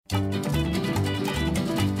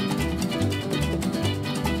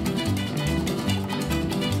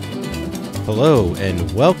Hello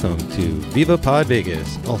and welcome to Viva Pod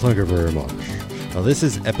Vegas. Oh, thank you very much. Well, this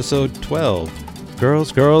is episode 12,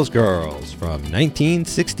 Girls, Girls, Girls from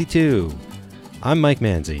 1962. I'm Mike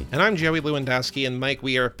Manzi. And I'm Joey Lewandowski. And Mike,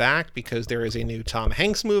 we are back because there is a new Tom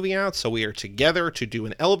Hanks movie out. So we are together to do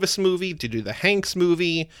an Elvis movie, to do the Hanks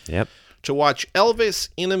movie. Yep. To watch Elvis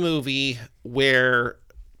in a movie where...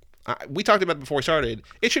 we talked about it before we started.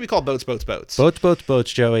 It should be called Boats, Boats, Boats. Boats, Boats,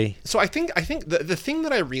 Boats, Joey. So I think the thing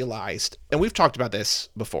that I realized, and we've talked about this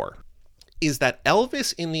before, is that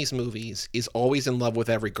Elvis in these movies is always in love with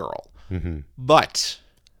every girl. Mm-hmm. But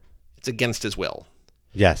it's against his will.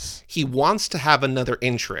 Yes. He wants to have another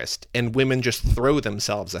interest, and women just throw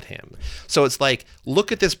themselves at him. So it's like,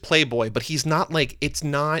 look at this playboy, but he's not like,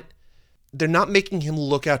 they're not making him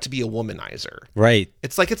look out to be a womanizer. Right.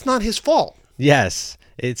 It's like, it's not his fault. Yes.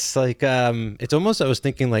 It's like, it's almost, I was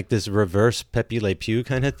thinking like this reverse Pepe Le Pew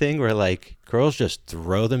kind of thing where like girls just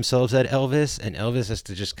throw themselves at Elvis and Elvis has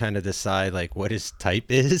to just kind of decide like what his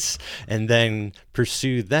type is and then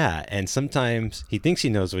pursue that. And sometimes he thinks he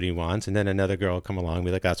knows what he wants and then another girl will come along and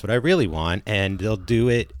be like, that's what I really want. And they'll do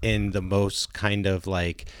it in the most kind of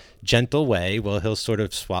like gentle way. Well, he'll sort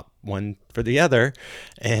of swap one for the other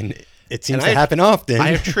and it seems to happen often. I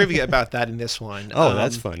have trivia about that in this one. Oh,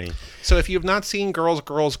 that's funny. So if you have not seen Girls,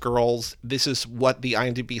 Girls, Girls, this is what the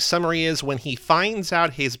IMDb summary is. When he finds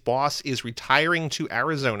out his boss is retiring to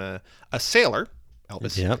Arizona, a sailor,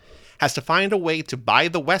 Elvis, has to find a way to buy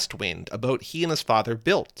the West Wind, a boat he and his father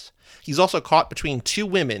built. He's also caught between two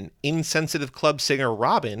women, insensitive club singer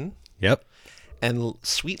Robin and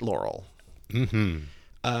sweet Laurel. Mm-hmm.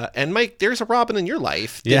 And Mike, there's a Robin in your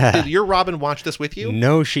life. Did your Robin watch this with you?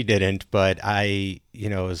 No, she didn't. But I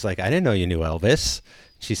was like, I didn't know you knew Elvis.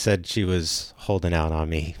 She said she was holding out on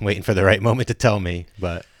me, waiting for the right moment to tell me.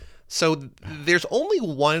 But so there's only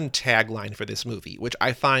one tagline for this movie, which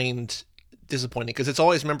I find disappointing because it's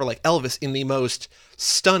always, remember, like Elvis in the most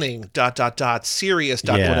stunning ... serious ...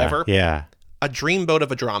 whatever. Yeah. A dreamboat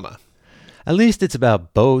of a drama. At least it's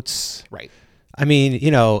about boats. Right. I mean,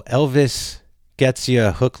 Elvis gets you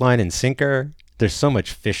a hook, line, and sinker. There's so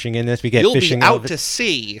much fishing in this. We get fishing. You'll be out to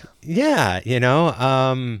sea. Yeah,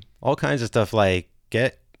 all kinds of stuff like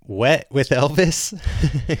get wet with Elvis.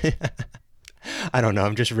 I don't know.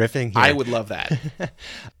 I'm just riffing here. I would love that.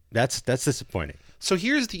 That's disappointing. So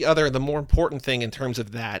here's the more important thing in terms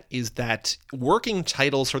of that is that working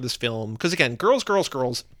titles for this film, because again, Girls, Girls,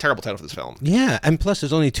 Girls, terrible title for this film. Yeah, and plus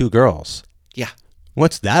there's only two girls. Yeah.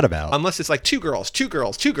 What's that about? Unless it's like two girls.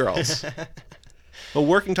 Well,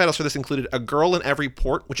 working titles for this included A Girl in Every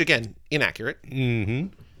Port, which, again, inaccurate.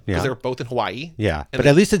 Mm-hmm. Because they were both in Hawaii. Yeah, but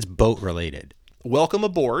at least it's boat-related. Welcome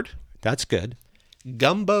Aboard. That's good.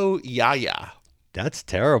 Gumbo Yaya. That's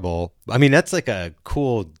terrible. I mean, that's like a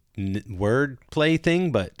cool word play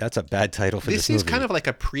thing, but that's a bad title for this movie. This is kind of like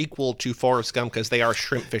a prequel to Forrest Gump because they are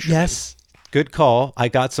shrimp fishermen. Yes. Good call. I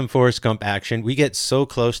got some Forrest Gump action. We get so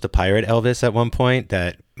close to Pirate Elvis at one point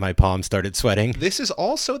that my palms started sweating. This is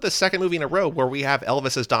also the second movie in a row where we have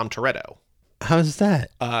Elvis as Dom Toretto. How's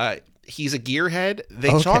that? He's a gearhead. They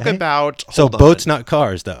talk about... So boats, not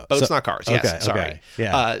cars, though. Boats, not cars. Yes, okay, sorry. Okay,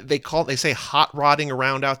 yeah. They say hot rodding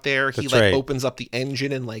around out there. He opens up the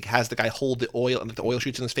engine and has the guy hold the oil and the oil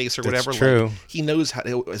shoots in his face or whatever. That's true. He knows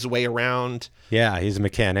his way around. Yeah, he's a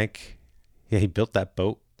mechanic. Yeah, he built that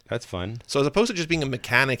boat. That's fun. So as opposed to just being a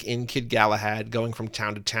mechanic in Kid Galahad, going from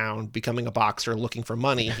town to town, becoming a boxer, looking for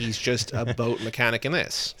money, he's just a boat mechanic in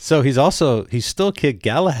this. So he's still Kid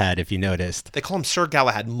Galahad, if you noticed. They call him Sir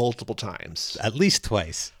Galahad multiple times. At least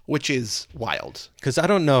twice. Which is wild. Because I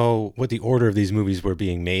don't know what the order of these movies were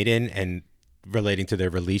being made in and relating to their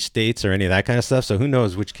release dates or any of that kind of stuff. So who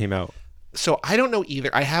knows which came out. So I don't know either.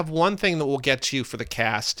 I have one thing that we'll get to for the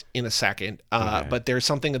cast in a second. But there's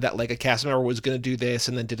something that like a cast member was going to do this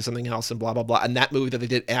and then did something else and blah, blah, blah. And that movie that they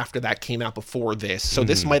did after that came out before this. So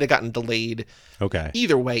this might have gotten delayed. Okay.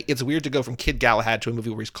 Either way, it's weird to go from Kid Galahad to a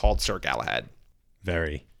movie where he's called Sir Galahad.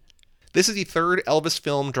 Very. This is the third Elvis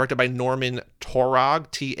film directed by Norman Taurog,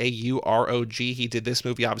 Taurog. He did this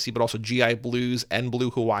movie, obviously, but also G.I. Blues and Blue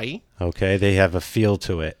Hawaii. Okay, they have a feel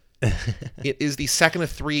to it. It is the second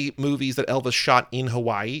of three movies that Elvis shot in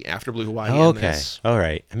Hawaii after Blue Hawaii. Okay. All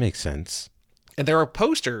right. That makes sense. And there are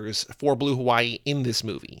posters for Blue Hawaii in this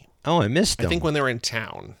movie. Oh, I missed them. I think when they were in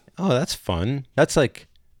town. Oh, that's fun. That's like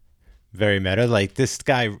very meta. Like this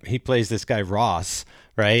guy, he plays this guy Ross,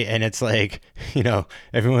 right? And it's like,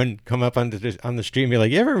 everyone come up on the street and be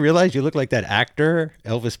like, you ever realize you look like that actor,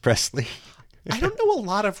 Elvis Presley? I don't know a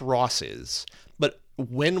lot of Rosses, but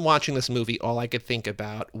when watching this movie, all I could think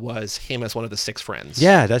about was him as one of the 6 friends.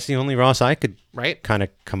 Yeah, that's the only Ross I could right? kind of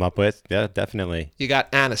come up with. Yeah, definitely. You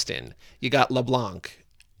got Aniston. You got LeBlanc.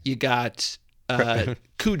 You got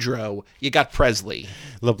Kudrow. You got Presley.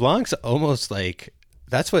 LeBlanc's almost like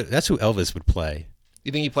that's who Elvis would play.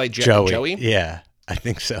 You think he played Joey? Yeah, I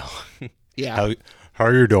think so. Yeah. How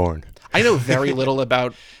you doing? I know very little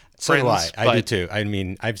about so Friends. Do I do too. I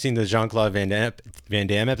mean, I've seen the Jean-Claude Van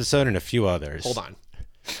Damme episode and a few others. Hold on.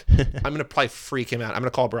 I'm going to probably freak him out. I'm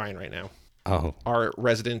going to call Brian right now. Oh. Our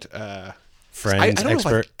resident Friends I don't know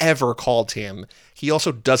expert. if I've ever called him. He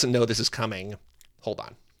also doesn't know this is coming. Hold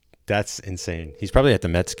on. That's insane. He's probably at the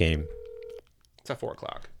Mets game. It's at 4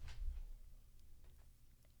 o'clock.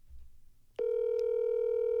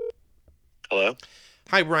 Hello?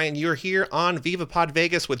 Hi, Brian. You're here on Viva Pod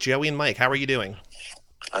Vegas with Joey and Mike. How are you doing?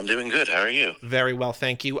 I'm doing good. How are you? Very well,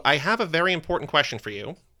 thank you. I have a very important question for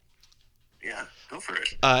you. Yeah, go for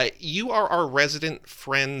it. You are our resident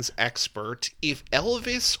Friends expert. If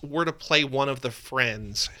Elvis were to play one of the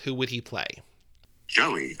Friends, who would he play?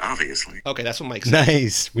 Joey, obviously. Okay, that's what Mike said.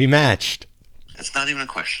 Nice. We matched. That's not even a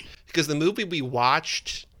question. Because the movie we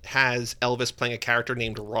watched has Elvis playing a character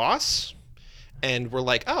named Ross, and we're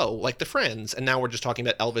like, oh, like the Friends, and now we're just talking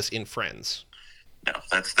about Elvis in Friends. No,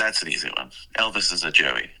 that's an easy one. Elvis is a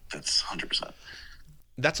Joey. That's 100%.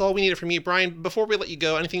 That's all we needed from you, Brian. Before we let you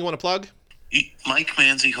go, anything you want to plug? Mike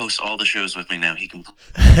Manzi hosts all the shows with me now. He can.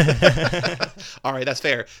 All right, that's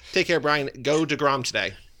fair. Take care, Brian. Go DeGrom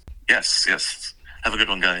today. Yes. Have a good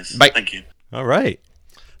one, guys. Bye. Thank you. All right.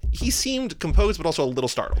 He seemed composed, but also a little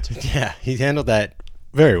startled. Yeah, he handled that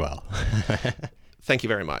very well. Thank you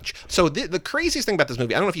very much. So the craziest thing about this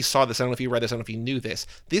movie, I don't know if you saw this, I don't know if you read this, I don't know if you knew this.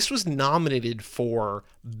 This was nominated for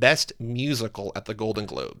Best Musical at the Golden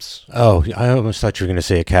Globes. Oh, I almost thought you were going to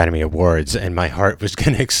say Academy Awards, and my heart was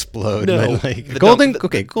going to explode. No, like, Golden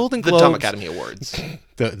Globes. The dumb Academy Awards.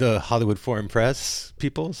 The Hollywood Foreign Press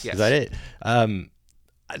peoples? Yes. Is that it?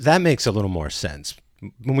 That makes a little more sense.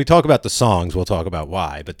 When we talk about the songs, we'll talk about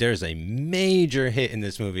why. But there's a major hit in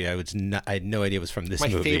this movie. I had no idea it was from this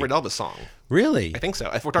movie. My favorite Elvis song. Really? I think so.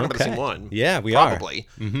 If we're talking about the same one. Yeah, we probably.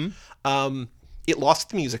 are. Mm-hmm. It lost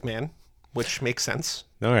The Music Man, which makes sense.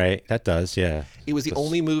 All right, that does, yeah. It was the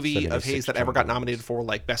only movie of his that ever got nominated for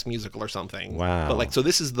like Best Musical or something. Wow. But like, so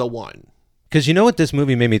this is the one. Because you know what this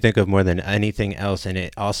movie made me think of more than anything else, and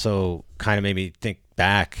it also kind of made me think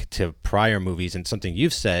back to prior movies and something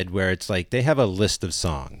you've said where it's like they have a list of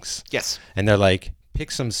songs. Yes. And they're like, pick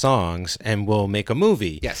some songs and we'll make a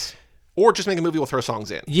movie. Yes. Or just make a movie, we'll throw songs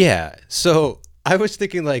in. Yeah. So I was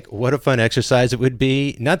thinking like what a fun exercise it would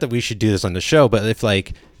be. Not that we should do this on the show, but if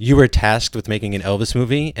like you were tasked with making an Elvis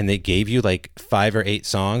movie and they gave you like 5 or 8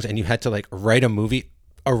 songs and you had to like write a movie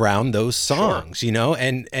around those songs, sure. You know,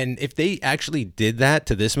 and if they actually did that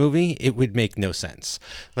to this movie, it would make no sense.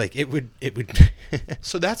 Like it would.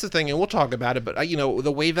 So that's the thing, and we'll talk about it. But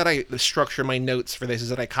the way that I structure my notes for this is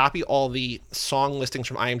that I copy all the song listings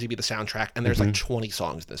from IMDb, the soundtrack, and there's like 20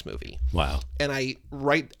 songs in this movie. Wow. And I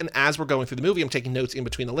write, and as we're going through the movie, I'm taking notes in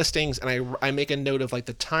between the listings, and I make a note of like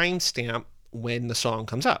the timestamp when the song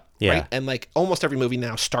comes up. Yeah. Right? And like almost every movie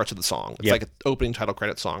now starts with a song. It's like an opening title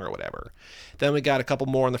credit song or whatever. Then we got a couple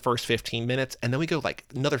more in the first 15 minutes, and then we go like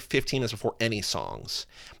another 15 minutes before any songs.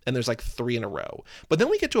 And there's like 3 in a row. But then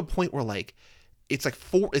we get to a point where like it's like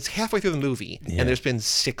it's halfway through the movie and there's been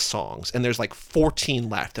 6 songs and there's like 14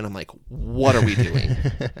 left, and I'm like, what are we doing?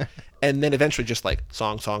 And then eventually just like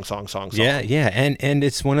song. Yeah. And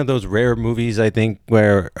it's one of those rare movies, I think,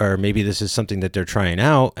 where, or maybe this is something that they're trying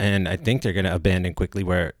out, and I think they're going to abandon quickly,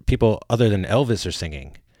 where people other than Elvis are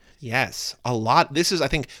singing. Yes, a lot. This is, I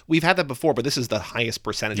think, we've had that before, but this is the highest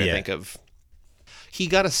percentage, I think, of. He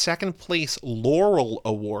got a second place Laurel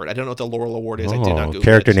Award. I don't know what the Laurel Award is. I did not Google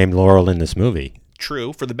character it. named Laurel in this movie.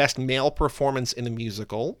 True, for the best male performance in a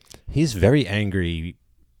musical. He's very angry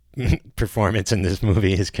performance in this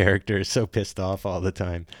movie. His character is so pissed off all the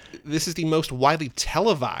time. This is the most widely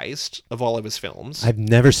televised of all of his films. I've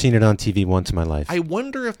never seen it on TV once in my life. I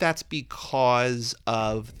wonder if that's because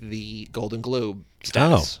of the Golden Globe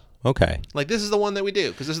status. Oh, okay. Like, this is the one that we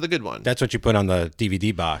do, because this is the good one. That's what you put on the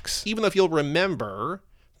DVD box. Even though, if you'll remember,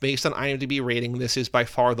 based on IMDb rating, this is by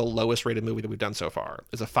far the lowest rated movie that we've done so far.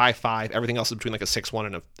 It's a 5.5. Everything else is between like a 6.1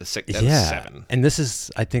 and a 7. And this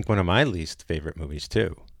is, I think, one of my least favorite movies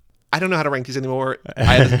too. I don't know how to rank these anymore. I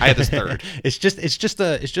had this third. It's just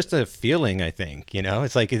a feeling, I think. You know,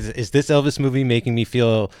 it's like, is this Elvis movie making me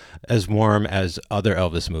feel as warm as other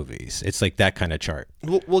Elvis movies? It's like that kind of chart.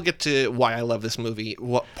 We'll get to why I love this movie.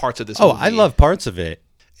 What parts of this movie? I love parts of it.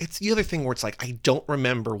 It's the other thing where it's like, I don't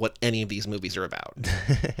remember what any of these movies are about.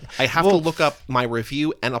 I have to look up my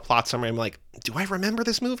review and a plot summary. I'm like, do I remember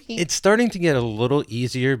this movie? It's starting to get a little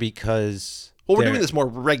easier because... Well, we're doing this more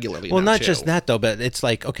regularly Well, now, not too. Just that, though, but it's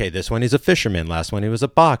like, okay, this one is a fisherman. Last one, he was a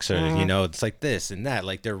boxer. You know, it's like this and that.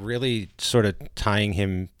 Like, they're really sort of tying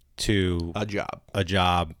him to... A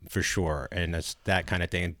job, for sure. And it's that kind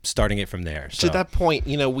of thing. And starting it from there. So. To that point,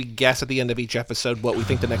 you know, we guess at the end of each episode what we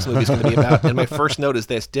think the next movie is going to be about. And my first note is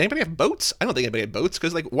this. Did anybody have boats? I don't think anybody had boats.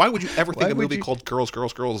 Because, like, why would you ever think a movie called Girls,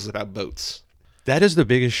 Girls, Girls is about boats? That is the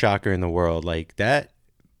biggest shocker in the world. Like, that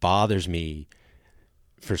bothers me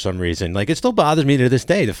for some reason. Like, it still bothers me to this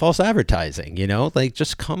day, the false advertising, you know? Like,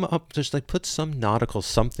 just come up, just, like, put some nautical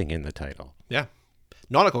something in the title. Yeah.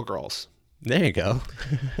 Nautical Girls. There you go.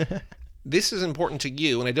 This is important to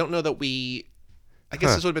you, and I don't know that I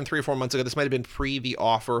guess this would have been 3 or 4 months ago. This might have been pre The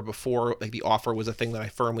Offer, before like The Offer was a thing that I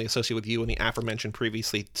firmly associate with you and the aforementioned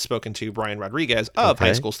previously spoken to Brian Rodriguez of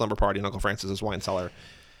High School Slumber Party and Uncle Francis's Wine Cellar.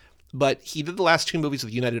 But he did the last 2 movies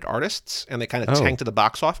with United Artists, and they kind of tanked to the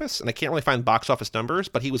box office, and I can't really find box office numbers,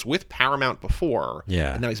 but he was with Paramount before,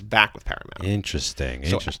 and now he's back with Paramount. Interesting.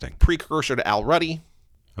 Precursor to Al Ruddy.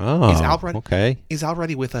 Oh, Is Al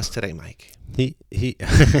Ruddy with us today, Mike? He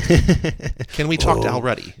Can we talk to Al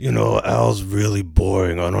Ruddy? You know, Al's really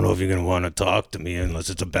boring. I don't know if you're going to want to talk to me unless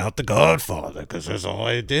it's about The Godfather, because that's all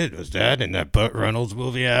I did was that and that Burt Reynolds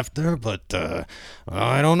movie after. But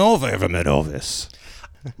I don't know if I ever met Elvis.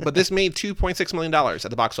 But this made $2.6 million at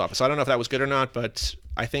the box office. So I don't know if that was good or not, but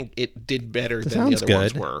I think it did better than the other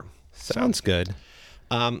ones were. Sounds good.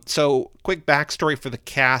 So quick backstory for the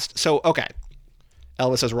cast. So, okay.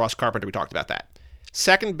 Elvis as Ross Carpenter, we talked about that.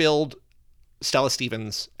 Second build, Stella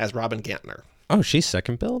Stevens as Robin Gantner. Oh, she's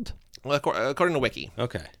second build? Well, according to Wiki.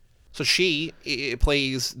 Okay. So she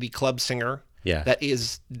plays the club singer that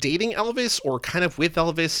is dating Elvis or kind of with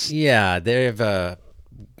Elvis. Yeah,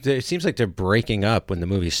 it seems like they're breaking up when the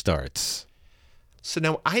movie starts. So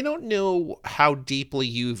now I don't know how deeply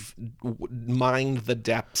you've mined the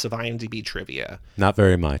depths of IMDb trivia. Not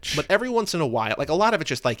very much. But every once in a while, like a lot of it's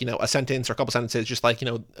just like, you know, a sentence or a couple sentences, just like, you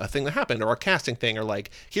know, a thing that happened or a casting thing or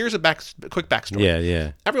like, here's a quick backstory.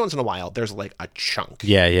 Yeah. Every once in a while, there's like a chunk.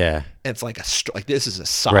 Yeah. And it's like like this is a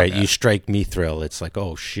saga. Right, you strike me thrill. It's like,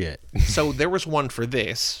 oh, shit. So there was one for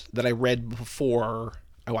this that I read before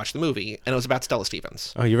I watched the movie, and it was about Stella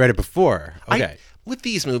Stevens. Oh, you read it before? Okay. With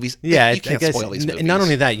these movies, you can't spoil these movies. Not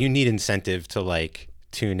only that, you need incentive to like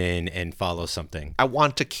tune in and follow something. I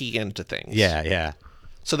want to key into things. Yeah.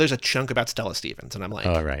 So there's a chunk about Stella Stevens, and I'm like,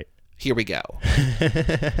 all right, here we go.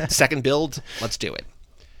 Second build, let's do it.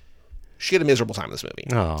 She had a miserable time in this movie.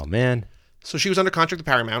 Oh, man. So she was under contract with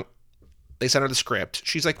Paramount. They sent her the script.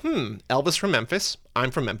 She's like, Elvis from Memphis.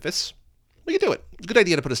 I'm from Memphis. We can do it. It's a good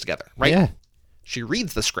idea to put us together, right? Yeah. She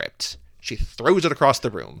reads the script. She throws it across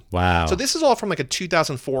the room. Wow. So this is all from like a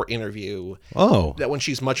 2004 interview. Oh. That when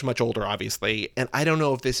she's much, much older, obviously. And I don't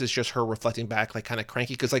know if this is just her reflecting back, like kind of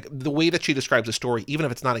cranky, because like the way that she describes the story, even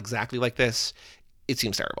if it's not exactly like this, it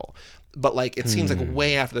seems terrible. But like it seems like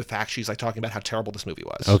way after the fact, she's like talking about how terrible this movie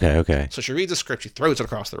was. Okay. So she reads the script. She throws it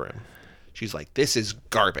across the room. She's like, this is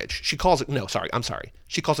garbage. She calls it, I'm sorry.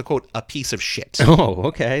 She calls it, quote, a piece of shit. Oh,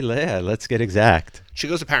 okay. Yeah, let's get exact. She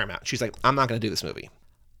goes to Paramount. She's like, I'm not going to do this movie.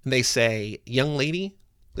 And they say, young lady,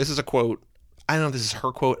 this is a quote. I don't know if this is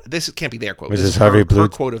her quote. This can't be their quote. Was this this is Harvey her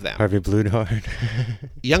quote of them. Harvey Bluthard?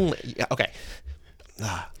 Okay.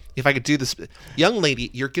 If I could do this. Young lady,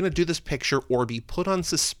 you're going to do this picture or be put on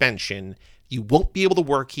suspension. You won't be able to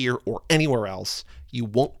work here or anywhere else. You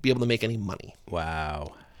won't be able to make any money.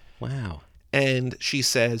 Wow. And she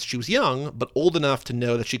says she was young, but old enough to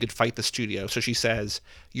know that she could fight the studio. So she says,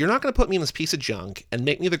 you're not going to put me in this piece of junk and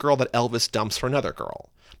make me the girl that Elvis dumps for another girl.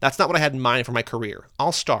 That's not what I had in mind for my career.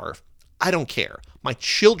 I'll starve. I don't care. My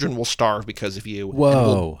children will starve because of you. Whoa. And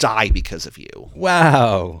will die because of you.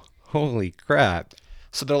 Wow. Holy crap.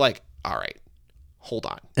 So they're like, all right, hold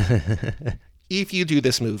on. If you do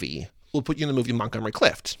this movie, we'll put you in the movie Montgomery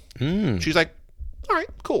Clift. She's like, all right,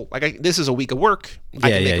 cool. Like this is a week of work.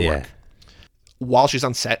 I can make it work. While she's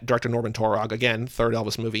on set, director Norman Torog, again, third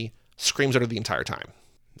Elvis movie, screams at her the entire time.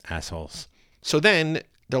 Assholes. So then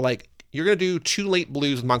they're like, you're going to do Too Late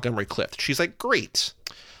Blues with Montgomery Clift. She's like, great.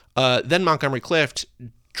 Then Montgomery Clift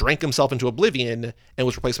drank himself into oblivion and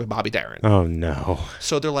was replaced by Bobby Darin. Oh, no.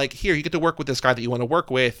 So they're like, here, you get to work with this guy that you want to work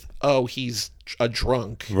with. Oh, he's a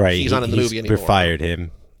drunk. Right. He's not in the movie anymore. Fired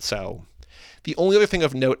him. So the only other thing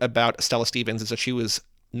of note about Stella Stevens is that she was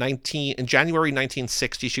in January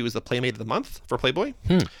 1960, she was the Playmate of the Month for Playboy.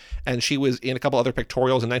 And she was in a couple other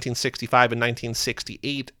pictorials in 1965 and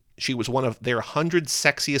 1968. She was one of their 100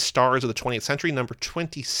 sexiest stars of the 20th century, number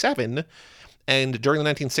 27. And during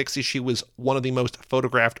the 1960s, she was one of the most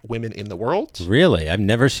photographed women in the world. Really? I've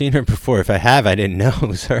never seen her before. If I have, I didn't know it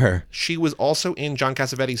was her. She was also in John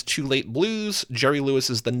Cassavetes' Too Late Blues, Jerry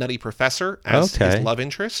Lewis's The Nutty Professor as his love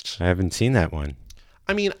interest. I haven't seen that one.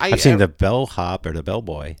 I mean, I've seen the bellhop or the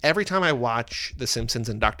bellboy. Every time I watch The Simpsons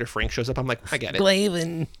and Dr. Frank shows up, I'm like, I get it.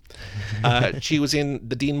 Glavin. She was in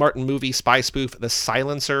the Dean Martin movie spy spoof, The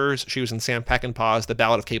Silencers. She was in Sam Peckinpah's The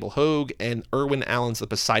Ballad of Cable Hogue and Irwin Allen's The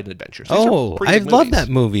Poseidon Adventures. I love that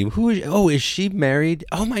movie. Is she married?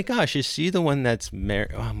 Oh my gosh, is she the one that's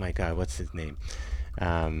married? Oh my God, what's his name?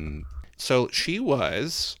 So she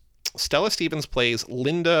was... Stella Stevens plays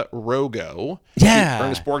Linda Rogo. Yeah.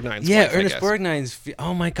 Ernest Borgnine's wife, Ernest Borgnine's.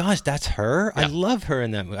 Oh my gosh, that's her. Yeah. I love her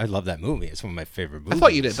in that movie. I love that movie. It's one of my favorite movies. I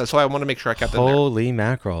thought you did. That's why I want to make sure I kept it in there. Holy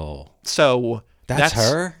mackerel. So that's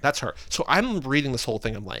her? That's her. So I'm reading this whole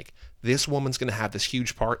thing. I'm like, this woman's going to have this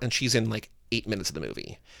huge part, and she's in like 8 minutes of the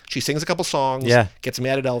movie. She sings a couple songs, gets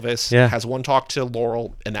mad at Elvis, has one talk to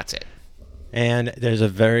Laurel, and that's it. And there's a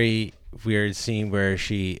very weird scene where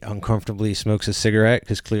she uncomfortably smokes a cigarette,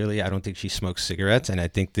 because clearly I don't think she smokes cigarettes, and I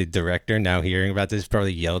think the director, now hearing about this,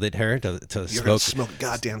 probably yelled at her to You're gonna smoke a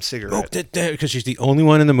goddamn cigarette, because she's the only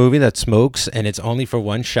one in the movie that smokes, and it's only for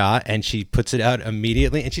one shot, and she puts it out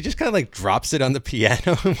immediately, and she just kind of like drops it on the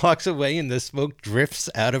piano and walks away, and the smoke drifts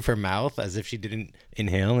out of her mouth as if she didn't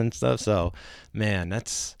inhale and stuff. So man,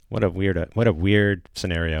 that's what a weird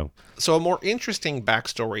scenario. So a more interesting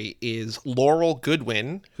backstory is Laurel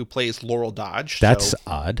Goodwin, who plays Laurel Dodge. That's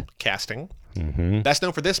odd. Casting. Mm-hmm. Best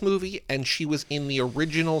known for this movie, and she was in the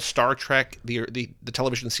original Star Trek, the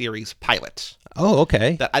television series Pilot. Oh,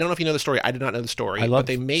 okay. I don't know if you know the story. I did not know the story. But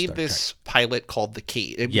they made Star this Trek pilot called The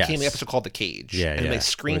Cage. It became the episode called The Cage. Yeah, and they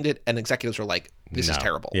screened it, and executives were like, this is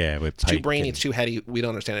terrible. Yeah, it's too brainy, it's too heady. We don't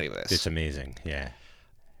understand any of this. It's amazing, yeah.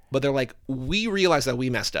 But they're like, we realize that we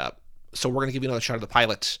messed up, so we're going to give you another shot of the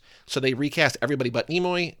pilot. So they recast everybody but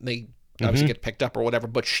Nimoy. They obviously get picked up or whatever,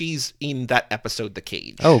 but she's in that episode, The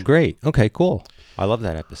Cage. Oh, great. Okay, cool. I love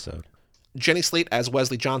that episode. Jenny Slate as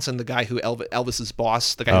Wesley Johnson, the guy who Elvis's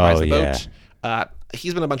boss, the guy who buys the boat.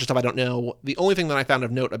 He's been in a bunch of stuff I don't know. The only thing that I found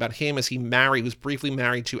of note about him is he was briefly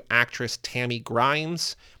married to actress Tammy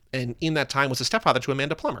Grimes, and in that time was a stepfather to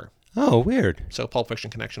Amanda Plummer. Oh, weird. So Pulp Fiction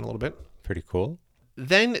connection a little bit. Pretty cool.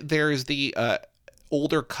 Then there's the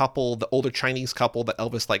older couple, the older Chinese couple that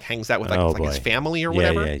Elvis like hangs out with, like his family or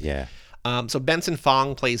whatever. Yeah. So Benson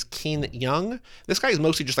Fong plays Qin Young. This guy is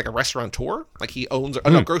mostly just like a restaurateur. Like he owns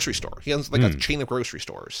a grocery store. He owns like a chain of grocery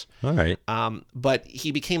stores. All right. But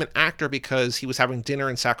he became an actor because he was having dinner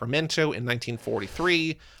in Sacramento in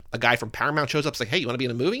 1943. A guy from Paramount shows up, and is like, hey, you want to be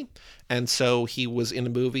in a movie? And so he was in a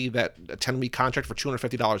movie that a 10-week contract for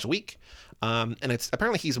 $250 a week. And it's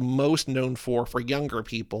apparently he's most known for younger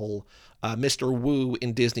people, Mr. Wu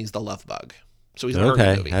in Disney's The Love Bug. So he's in a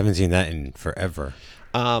movie. I haven't seen that in forever.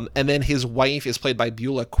 And then his wife is played by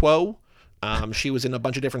Beulah Kuo. She was in a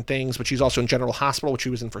bunch of different things, but she's also in General Hospital, which she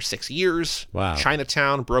was in for 6 years. Wow.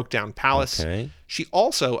 Chinatown, Broke Down Palace. Okay. She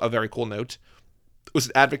also, a very cool note, was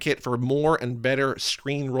an advocate for more and better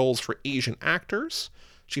screen roles for Asian actors.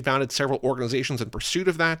 She founded several organizations in pursuit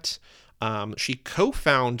of that. She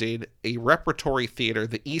co-founded a repertory theater,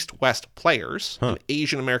 the East West Players, an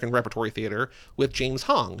Asian American repertory theater, with James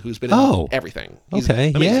Hong, who's been in everything. He's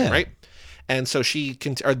amazing, right? And so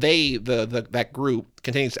that group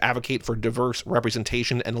continues to advocate for diverse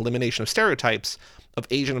representation and elimination of stereotypes of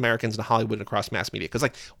Asian Americans in Hollywood and across mass media. Because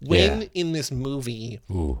when in this movie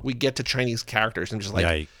we get to Chinese characters, I'm just like,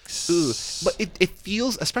 yikes. But it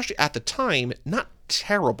feels, especially at the time, not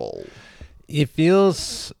terrible. It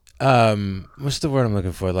feels, what's the word I'm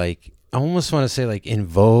looking for? Like, I almost want to say like in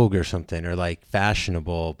vogue or something, or like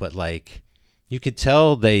fashionable, but like you could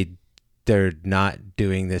tell they're not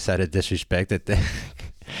doing this out of disrespect.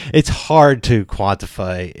 It's hard to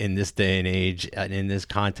quantify in this day and age and in this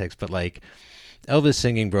context, but like Elvis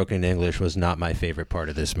singing broken English was not my favorite part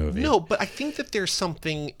of this movie. No, but I think that there's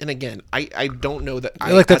something, and again, I don't know that.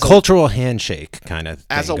 Like the cultural handshake kind of thing.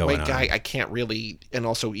 As a white guy, I can't really, and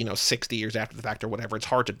also, 60 years after the fact or whatever, it's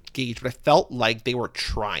hard to gauge, but I felt like they were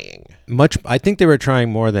trying. I think they were trying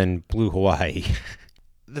more than Blue Hawaii.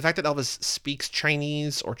 The fact that Elvis speaks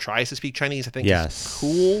Chinese or tries to speak Chinese, I think is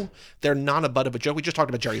cool. They're not a butt of a joke. We just talked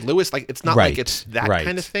about Jerry Lewis. Like, it's not like it's that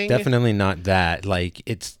kind of thing. Definitely not that. Like,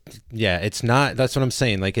 it's not, that's what I'm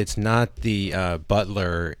saying. Like, it's not the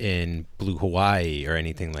butler in Blue Hawaii or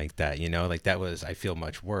anything like that, Like, that was, I feel,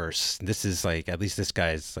 much worse. This is like, at least this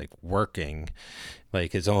guy's like working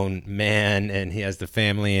like his own man, and he has the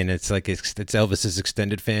family, and it's like, it's Elvis's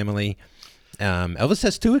extended family. Elvis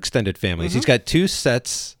has 2 extended families. He's got 2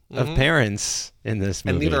 sets of parents in this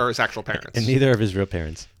movie. And neither are his actual parents. And neither of his real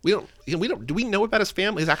parents. We don't. Do we know about his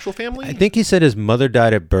family, his actual family? I think he said his mother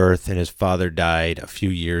died at birth and his father died a few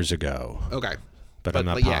years ago. Okay. But I'm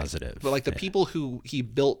not positive. But like the people who he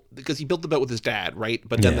built, because he built the boat with his dad, right?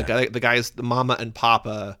 But then the guys, the mama and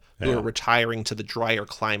papa who are retiring to the drier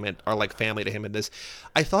climate are like family to him in this.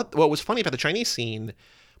 I thought what was funny about the Chinese scene,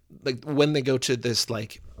 like when they go to this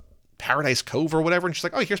like Paradise Cove or whatever, and she's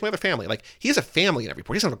like, "Oh, here's my other family." Like he has a family in every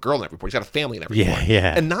port. He doesn't have a girl in every port. He's got a family in every port.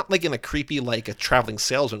 Yeah. And not like in a creepy like a traveling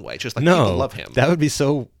salesman way. Just like people love him. That would be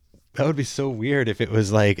so weird if it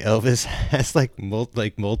was like Elvis has like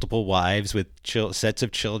multiple wives with sets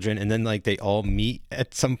of children, and then like they all meet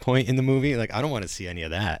at some point in the movie. Like I don't want to see any of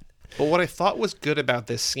that. But what I thought was good about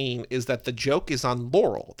this scene is that the joke is on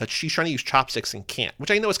Laurel, that she's trying to use chopsticks and can't, which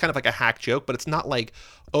I know is kind of like a hack joke, but it's not like,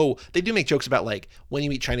 oh, they do make jokes about like, when you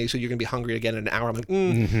eat Chinese food, you're going to be hungry again in an hour. I'm like,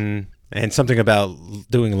 And something about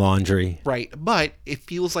doing laundry. Right. But it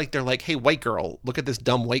feels like they're like, hey, white girl, look at this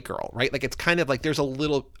dumb white girl, right? Like it's kind of like there's a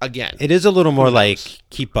little, again. It is a little more like,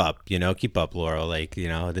 keep up, Laurel. Like,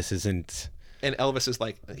 this isn't. And Elvis is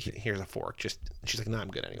like, here's a fork. She's like, no, I'm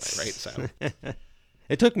good anyway, right? So.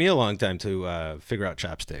 It took me a long time to figure out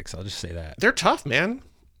chopsticks. I'll just say that. They're tough, man.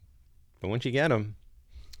 But once you get them.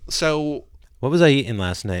 So. What was I eating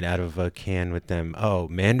last night out of a can with them? Oh,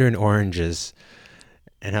 mandarin oranges.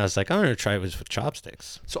 And I was like, I'm going to try it with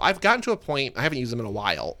chopsticks. So I've gotten to a point, I haven't used them in a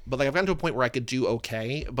while, but like I've gotten to a point where I could do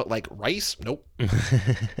okay, but like rice, nope.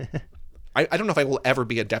 I don't know if I will ever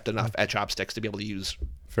be adept enough at chopsticks to be able to use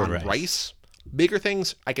for rice. Bigger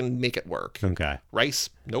things, I can make it work. Okay. Rice,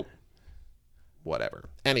 nope. Whatever.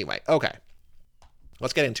 Anyway, okay.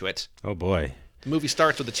 Let's get into it. Oh, boy. The movie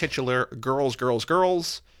starts with the titular Girls, Girls,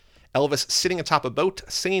 Girls. Elvis sitting atop a boat,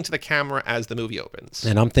 singing to the camera as the movie opens.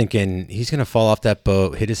 And I'm thinking, he's going to fall off that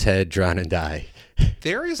boat, hit his head, drown, and die.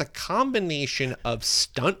 There is a combination of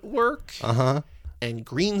stunt work and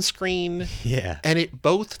green screen. Yeah. And it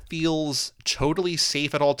both feels totally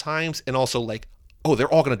safe at all times and also like, oh,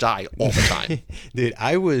 they're all going to die all the time. Dude,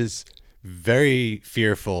 I was very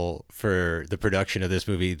fearful for the production of this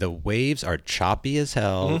movie. The waves are choppy as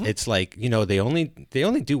hell. It's like, they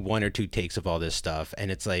only do 1 or 2 takes of all this stuff,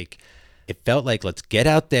 and it's like it felt like, let's get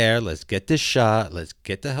out there, let's get this shot, let's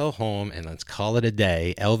get the hell home, and let's call it a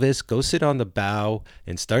day. Elvis, go sit on the bow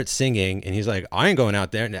and start singing. And he's like, I ain't going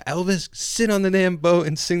out there. Now, Elvis, sit on the damn boat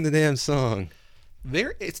and sing the damn song.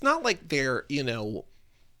 It's not like they're,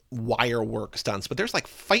 wire work stunts, but there's like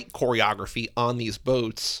fight choreography on these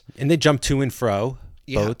boats, and they jump to and fro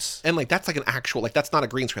boats, and like that's like an actual, like that's not a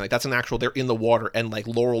green screen, like that's an actual, they're in the water, and like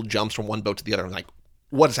Laurel jumps from one boat to the other, and like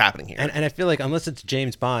what is happening here? And I feel like unless it's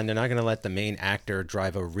James Bond, they're not going to let the main actor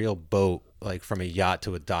drive a real boat like from a yacht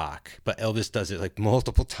to a dock, but Elvis does it like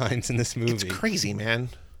multiple times in this movie. It's crazy, man.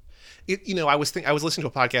 I was listening to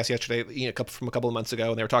a podcast yesterday, from a couple of months ago,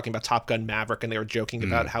 and they were talking about Top Gun Maverick, and they were joking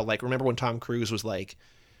about how, like, remember when Tom Cruise was like,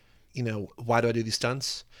 why do I do these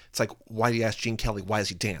stunts? It's like, why do you ask Gene Kelly, why does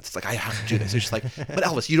he dance? It's like, I have to do this. It's just like, but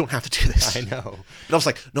Elvis, you don't have to do this. I know. But I was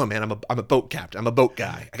like, no, man, I'm a boat captain. I'm a boat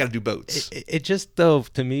guy. I got to do boats. It just, though,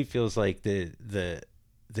 to me feels like the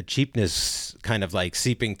cheapness kind of like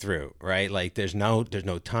seeping through, right? Like there's no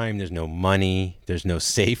time, there's no money, there's no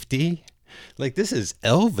safety. Like this is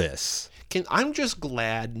Elvis. I'm just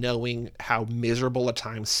glad knowing how miserable a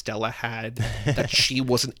time Stella had that she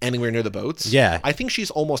wasn't anywhere near the boats. Yeah. I think she's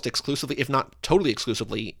almost exclusively, if not totally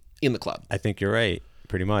exclusively, in the club. I think you're right.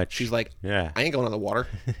 Pretty much. She's like, yeah, I ain't going on the water.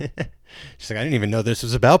 She's like, I didn't even know this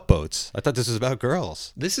was about boats. I thought this was about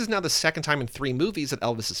girls. This is now the second time in 3 movies that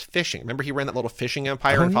Elvis is fishing. Remember he ran that little fishing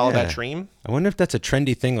empire and followed that dream? I wonder if that's a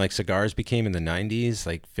trendy thing like cigars became in the 90s,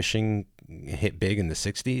 like fishing hit big in the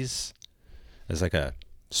 60s as like a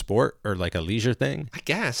sport or like a leisure thing. I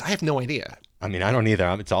guess. I have no idea. I mean, I don't either.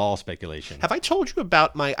 It's all speculation. Have I told you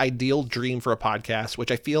about my ideal dream for a podcast,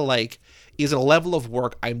 which I feel like is a level of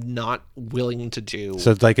work I'm not willing to do?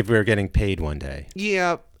 So it's like if we were getting paid one day.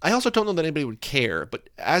 Yeah. I also don't know that anybody would care, but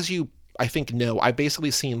as you, I think, know, I've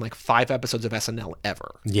basically seen like 5 episodes of SNL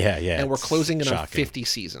ever. Yeah. And we're closing in on 50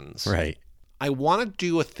 seasons. Right. I want to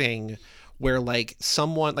do a thing where like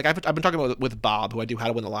someone, like I've been talking about with Bob, who I do How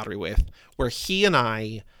to Win the Lottery with, where he and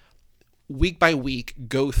I week by week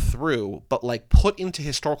go through, but like put into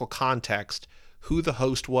historical context who the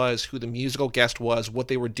host was, who the musical guest was, what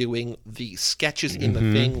they were doing, the sketches in the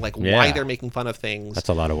thing, like why they're making fun of things. That's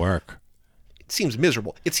a lot of work. It seems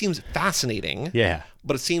miserable. It seems fascinating. Yeah.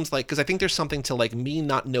 But it seems like, because I think there's something to like me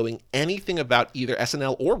not knowing anything about either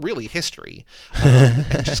SNL or really history, and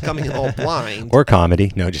just coming in all blind. Or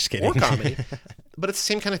comedy. No, just kidding. Or comedy. But it's the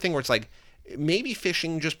same kind of thing where it's like, maybe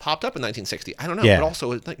fishing just popped up in 1960. I don't know. Yeah. But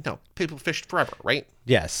also, like, no, people fished forever, right?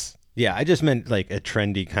 Yes. Yeah, I just meant like a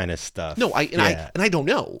trendy kind of stuff. No, I don't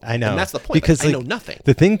know. I know. And that's the point. Because I know nothing.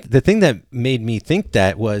 The thing that made me think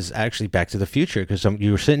that was actually Back to the Future, because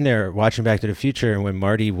you were sitting there watching Back to the Future, and when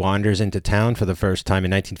Marty wanders into town for the first time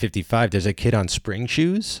in 1955, there's a kid on spring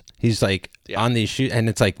shoes. He's like on these shoes, and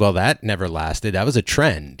it's like, well, that never lasted. That was a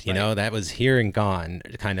trend, you know. That was here and gone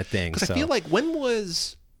kind of thing. Because I feel like when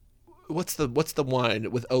was what's the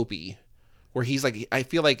one with Opie, where he's like, I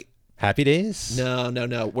feel like. Happy Days?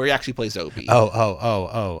 No. Where he actually plays Opie.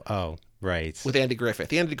 Oh. Right. With Andy Griffith.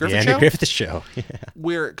 The Andy Griffith show? Show? Andy Griffith Show.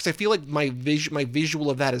 Yeah. Because I feel like my visual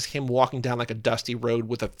of that is him walking down like a dusty road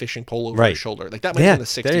with a fishing pole over his shoulder. Like that might be in the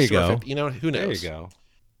 60s. There you go. You know, who knows? There you go.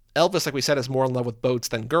 Elvis, like we said, is more in love with boats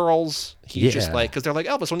than girls. He's just like, because they're like,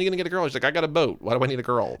 Elvis, when are you going to get a girl? He's like, I got a boat. Why do I need a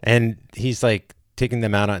girl? And he's like taking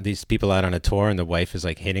these people out on a tour, and the wife is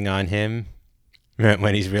like hitting on him.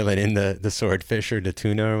 When he's reeling in the swordfish or the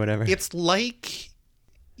tuna or whatever. It's like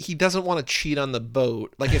he doesn't want to cheat on the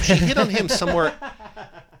boat. Like if she hit on him somewhere,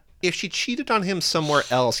 if she cheated on him somewhere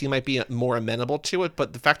else, he might be more amenable to it.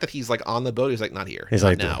 But the fact that he's like on the boat, he's like, not here. He's not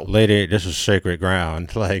like, now. Lady, this is sacred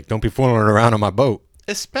ground. Like, don't be fooling around on my boat.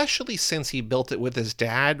 Especially since he built it with his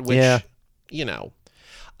dad, which, you know.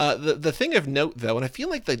 The thing of note, though, and I feel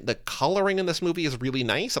like the coloring in this movie is really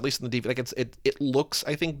nice, at least in the DVD. Like it looks,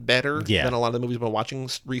 I think, better than a lot of the movies I've been watching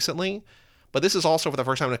recently. But this is also, for the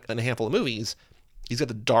first time in a handful of movies, he's got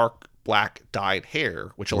the dark black dyed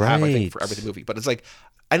hair, which he'll have, I think, for every movie. But it's like,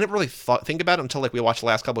 I never really think about it until like we watched the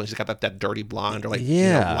last couple, and he's got that dirty blonde or like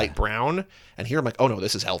light brown. And here I'm like, oh no,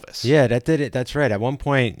 this is Elvis. Yeah, that did it. That's right. At one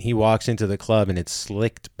point, he walks into the club and it's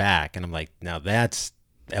slicked back, and I'm like, now that's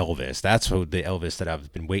Elvis. That's the Elvis that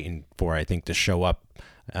I've been waiting for, I think, to show up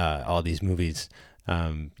all these movies.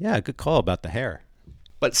 Good call about the hair.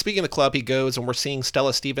 But speaking of the club, he goes, and we're seeing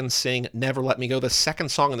Stella Stevens sing Never Let Me Go. The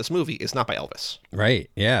second song in this movie is not by Elvis.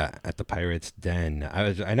 Right, yeah, at the Pirate's Den. I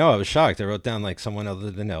was shocked. I wrote down like someone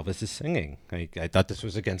other than Elvis is singing. I thought this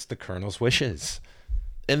was against the Colonel's wishes.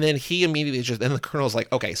 And then he immediately then the Colonel's like,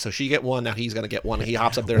 okay, so she get one, now he's going to get one. And he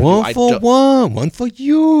hops up there. One for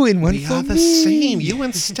you, and one for me. We are the same. You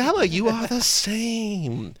and Stella, you are the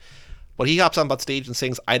same. But he hops on stage and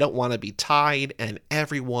sings, I Don't Want to Be Tied, and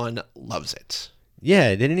everyone loves it.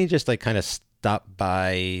 Yeah, didn't he just like kind of stop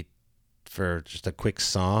by for just a quick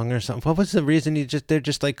song or something? What was the reason they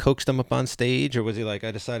just like coaxed him up on stage, or was he like,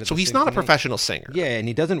 I decided? So he's not a professional singer. Yeah, and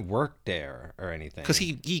he doesn't work there or anything. Because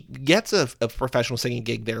he gets a professional singing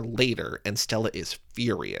gig there later, and Stella is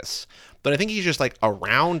furious. But I think he's just like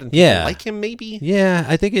around and people like him maybe. Yeah,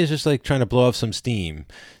 I think he's just like trying to blow off some steam.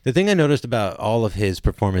 The thing I noticed about all of his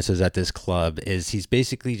performances at this club is he's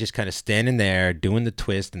basically just kind of standing there doing the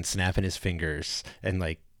twist and snapping his fingers, and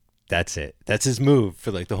like that's it. That's his move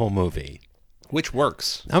for like the whole movie. Which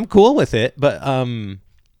works. I'm cool with it, but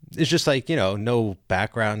it's just like, you know, no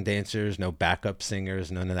background dancers, no backup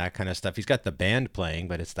singers, none of that kind of stuff. He's got the band playing,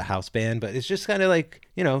 but it's the house band, but it's just kind of like,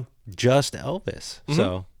 you know, just Elvis. Mm-hmm.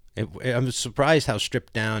 So I'm surprised how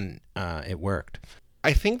stripped down it worked.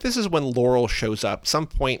 I think this is when Laurel shows up some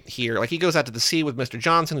point here. Like he goes out to the sea with Mr.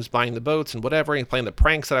 Johnson, who's buying the boats and whatever, and he's playing the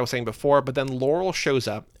pranks that I was saying before. But then Laurel shows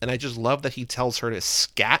up, and I just love that he tells her to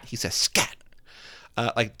scat. He says scat.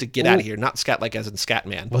 Like to get out of here, not scat like as in scat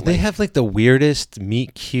man. Well, they have like the weirdest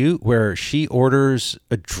meet cute where she orders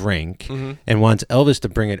a drink and wants Elvis to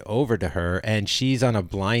bring it over to her, and she's on a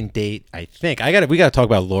blind date. I think we gotta talk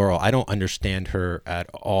about Laurel. I don't understand her at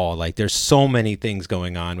all. Like, there's so many things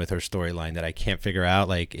going on with her storyline that I can't figure out.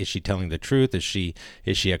 Like, is she telling the truth? Is she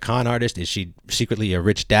a con artist? Is she secretly a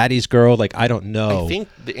rich daddy's girl? Like, I don't know. I think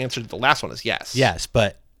the answer to the last one is yes. Yes,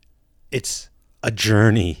 but it's a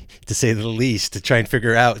journey, to say the least, to try and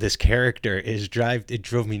figure out this character. It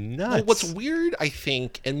drove me nuts. Well, what's weird, I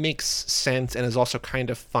think, and makes sense and is also kind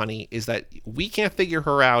of funny, is that we can't figure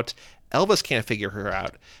her out. Elvis can't figure her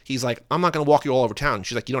out. He's like, I'm not going to walk you all over town.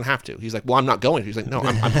 She's like, you don't have to. He's like, well, I'm not going to. He's like, no,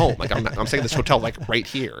 I'm home. Like, I'm staying at this hotel, like, right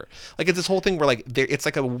here. Like, it's this whole thing where, like, it's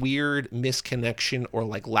like a weird misconnection or,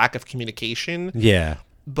 like, lack of communication. Yeah.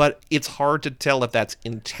 But it's hard to tell if that's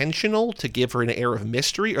intentional to give her an air of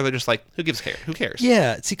mystery, or they're just like, who cares?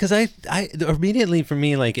 Yeah, see, because I immediately, for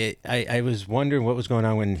me, like, I was wondering what was going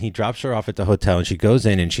on when he drops her off at the hotel, and she goes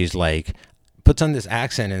in and she's like, puts on this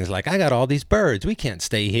accent and is like, I got all these birds. We can't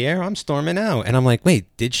stay here. I'm storming out. And I'm like,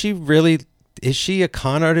 wait, did she really? Is she a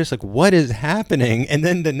con artist? Like, what is happening? And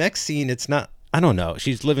then the next scene, it's not. I don't know.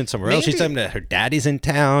 She's living somewhere else. She's telling that her daddy's in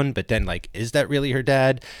town, but then, like, is that really her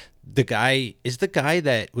dad? the guy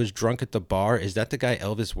that was drunk at the bar, is that the guy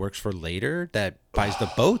Elvis works for later that buys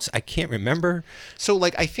the boats? I can't remember. So,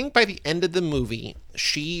 like, I think by the end of the movie,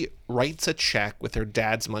 she writes a check with her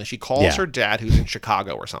dad's money. She calls her dad, who's in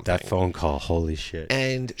Chicago or something. That phone call, holy shit.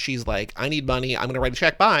 And she's like, I need money. I'm going to write a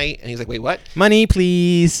check. Bye. And he's like, wait, what? Money,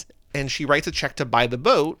 please. And she writes a check to buy the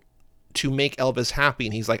boat to make Elvis happy.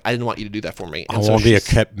 And he's like, I didn't want you to do that for me. And I won't be a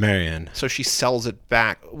kept man. So she sells it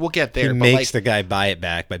back. We'll get there. He makes the guy buy it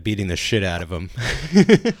back by beating the shit out of him.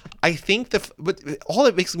 I think but all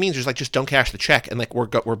it basically means is like, just don't cash the check and like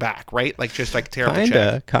we're back, right? Like just like tear up the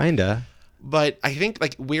check. Kinda. But I think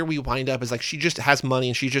like where we wind up is like she just has money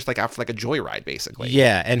and she's just like out for like a joyride basically.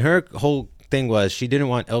 Yeah, and her whole thing was she didn't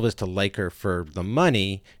want Elvis to like her for the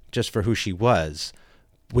money, just for who she was.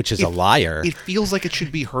 Which is a liar. It feels like it should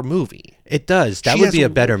be her movie. It does. That would be a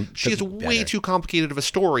better... She has way too complicated of a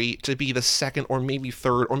story to be the second or maybe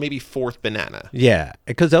third or maybe fourth banana. Yeah,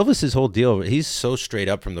 because Elvis's whole deal, he's so straight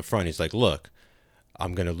up from the front. He's like, look,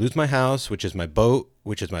 I'm going to lose my house, which is my boat,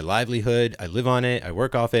 which is my livelihood. I live on it. I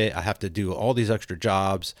work off it. I have to do all these extra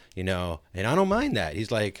jobs, and I don't mind that. He's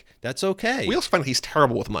like, that's okay. We also find he's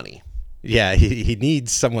terrible with money. Yeah, he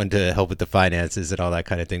needs someone to help with the finances and all that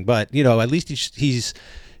kind of thing. But, at least he's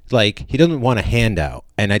like, he doesn't want a handout.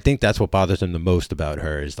 And I think that's what bothers him the most about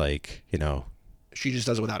her is like, she just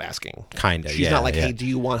does it without asking. Kind of, She's not like, hey, do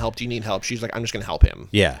you want help? Do you need help? She's like, I'm just going to help him.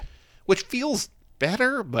 Yeah. Which feels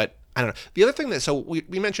better, but I don't know. The other thing so we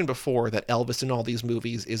mentioned before that Elvis in all these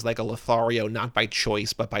movies is like a Lothario, not by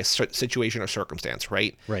choice, but by situation or circumstance,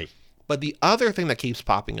 right? Right. But the other thing that keeps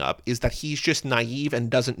popping up is that he's just naive and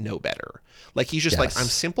doesn't know better. Like, he's just like, I'm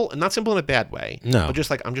simple, and not simple in a bad way. No. But just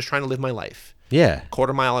like, I'm just trying to live my life. Yeah.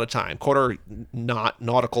 Quarter mile at a time. Quarter not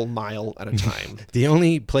nautical mile at a time. The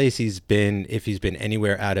only place he's been, if he's been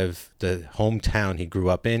anywhere out of the hometown he grew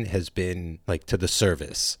up in, has been like to the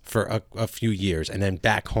service for a few years and then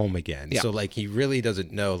back home again. Yeah. So like he really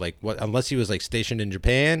doesn't know like what, unless he was like stationed in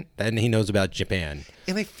Japan, then he knows about Japan.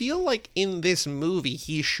 And I feel like in this movie,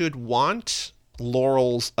 he should want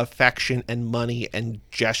Laurel's affection and money and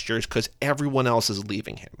gestures because everyone else is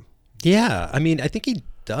leaving him. Yeah. I mean, I think he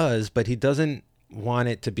does, but he doesn't want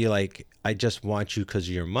it to be like, I just want you because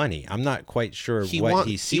of your money. I'm not quite sure what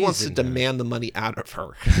he sees. He wants to demand the money out of her.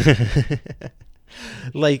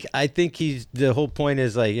 Like, I think the whole point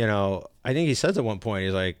is like, I think he says at one point,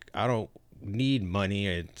 he's like, I don't need money.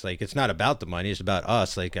 It's like, it's not about the money. It's about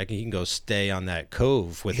us. Like, he can go stay on that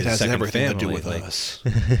cove with his second family. It has everything to do with us.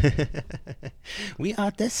 We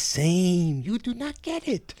are the same. You do not get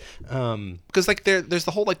it. Because like there's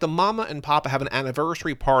the whole like the mama and papa have an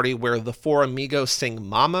anniversary party where the four amigos sing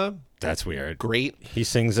Mama. That's weird. Great. He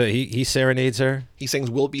sings he serenades her. He sings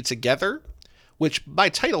We'll Be Together, which by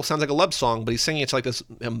title sounds like a love song, but he's singing it to like this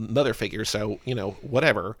mother figure, so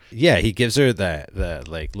whatever. Yeah, he gives her the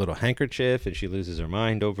like little handkerchief and she loses her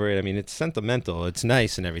mind over it. I mean, it's sentimental, it's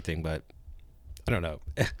nice and everything, but I don't know.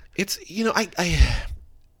 It's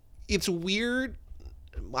it's weird.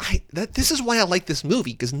 This is why I like this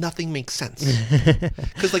movie, because nothing makes sense.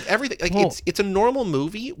 Because like everything, like it's a normal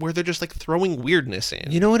movie where they're just like throwing weirdness in.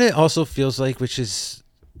 You know what it also feels like, which is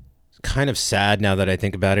kind of sad now that I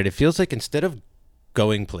think about it. It feels like instead of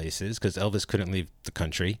going places, because Elvis couldn't leave the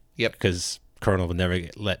country. Yep. Because Colonel would never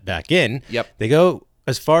get let back in. Yep. They go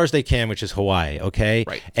as far as they can, which is Hawaii, okay?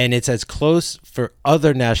 Right. And it's as close for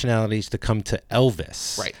other nationalities to come to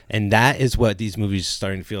Elvis. Right. And that is what these movies are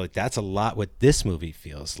starting to feel like. That's a lot what this movie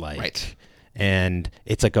feels like. Right. And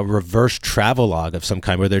it's like a reverse travelogue of some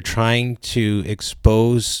kind where they're trying to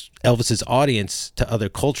expose Elvis's audience to other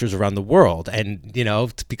cultures around the world, and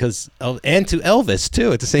because and to Elvis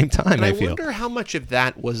too at the same time. And I feel. wonder how much of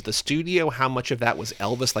that was the studio, how much of that was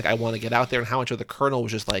Elvis. Like, I want to get out there, and how much of the Colonel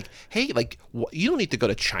was just like, hey, like you don't need to go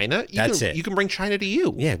to China. That's it. You can bring China to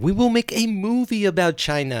you. Yeah, we will make a movie about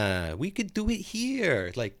China. We could do it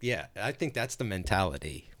here. Like, yeah, I think that's the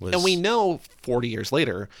mentality. And we know 40 years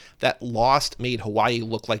later that Lost made Hawaii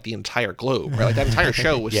look like the entire globe, right? Like that entire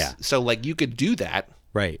show was so like you could do that.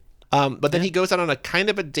 Right. But then he goes out on a kind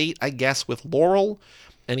of a date, I guess, with Laurel,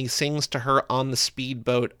 and he sings to her on the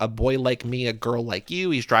speedboat, "A boy like me, a girl like you."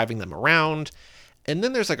 He's driving them around. And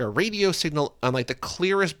then there's like a radio signal on like the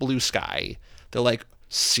clearest blue sky. They're like,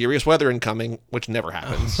 serious weather incoming, which never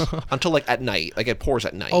happens until like at night. Like it pours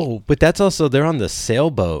at night. Oh, but that's also, they're on the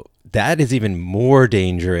sailboat. That is even more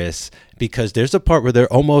dangerous because there's a part where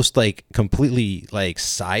they're almost like completely like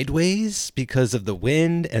sideways because of the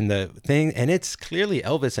wind and the thing. And it's clearly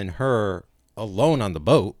Elvis and her alone on the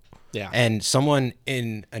boat. Yeah. And someone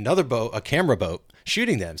in another boat, a camera boat,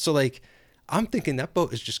 shooting them. So like, I'm thinking that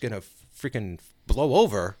boat is just going to freaking blow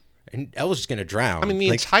over And Elvis is going to drown. I mean, the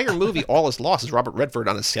entire movie, all is lost is Robert Redford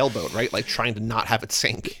on a sailboat, right? Like trying to not have it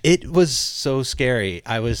sink. It was so scary.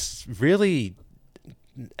 It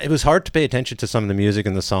was hard to pay attention to some of the music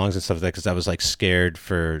and the songs and stuff like that because I was like scared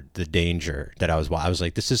for the danger that I was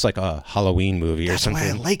like, this is like a Halloween movie or something.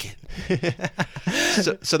 That's why I like it.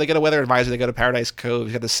 so they get a weather advisor. They go to Paradise Cove.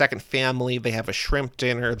 You got the second family. They have a shrimp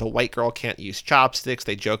dinner. The white girl can't use chopsticks.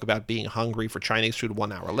 They joke about being hungry for Chinese food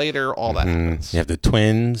 1 hour later. All that happens. You have the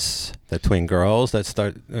twin girls that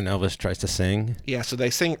start when Elvis tries to sing. Yeah, so they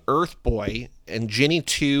sing Earth Boy, and Ginny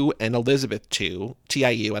 2 and Elizabeth 2,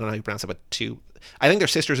 TIU, I don't know how you pronounce it, but 2. I think they're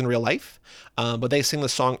sisters in real life, but they sing the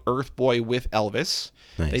song Earth Boy with Elvis.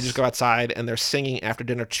 Nice. They just go outside and they're singing after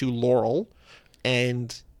dinner to Laurel,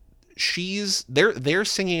 and they're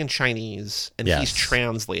singing in Chinese and he's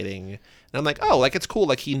translating. And I'm like, oh, like it's cool,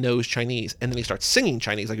 like he knows Chinese. And then he starts singing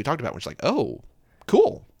Chinese like we talked about, which is like, oh,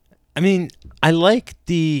 cool. I mean, I like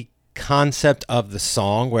the concept of the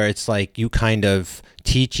song where it's like you kind of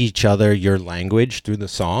teach each other your language through the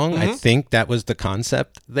song. I think that was the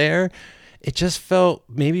concept there. It just felt,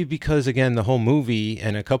 maybe because, again, the whole movie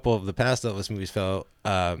and a couple of the past Elvis movies felt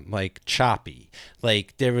like choppy.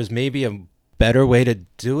 Like there was maybe a better way to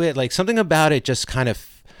do it. Like something about it just kind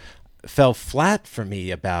of fell flat for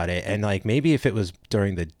me about it. And like maybe if it was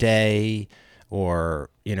during the day or,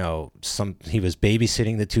 you know, he was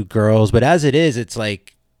babysitting the two girls. But as it is, it's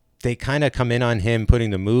like they kind of come in on him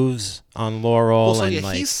putting the moves on Laurel. Well, so and yeah,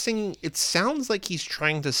 like, he's singing. It sounds like he's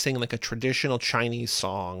trying to sing like a traditional Chinese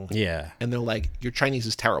song. Yeah. And they're like, your Chinese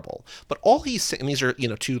is terrible. But all he's singing, these are,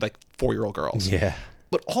 2 like 4-year-old girls. Yeah.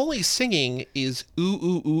 But all he's singing is ooh,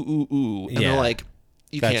 ooh, ooh, ooh, ooh. And they're like,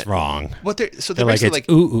 that's wrong. But they're like, basically it's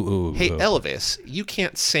ooh, ooh, ooh. Hey, ooh. Elvis, you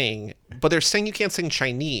can't sing. But they're saying you can't sing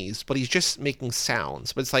Chinese, but he's just making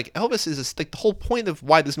sounds. But it's like Elvis is like the whole point of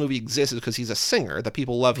why this movie exists is because he's a singer that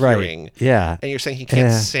people love hearing. Yeah. And you're saying he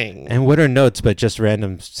can't sing. And what are notes but just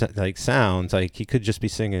random like sounds? Like he could just be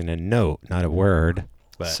singing a note, not a word.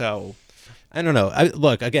 But so I don't know.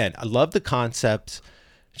 Look, again, I love the concept.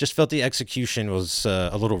 Just felt the execution was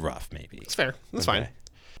a little rough, maybe. It's fair. That's fine.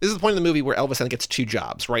 This is the point of the movie where Elvis then gets 2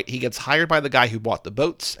 jobs, right? He gets hired by the guy who bought the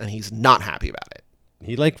boats, and he's not happy about it.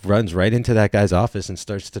 He like runs right into that guy's office and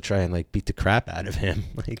starts to try and like beat the crap out of him.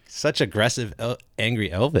 Like such aggressive, angry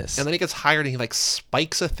Elvis. And then he gets hired and he like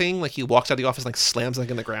spikes a thing. Like he walks out of the office and like slams like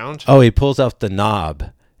in the ground. Oh, he pulls out the knob,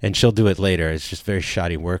 and she'll do it later. It's just very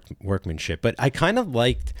shoddy workmanship. But I kind of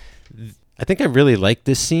liked. I think I really liked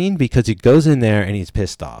this scene because he goes in there and he's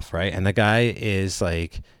pissed off, right? And the guy is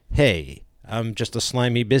like, "Hey, I'm just a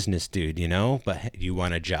slimy business dude, but you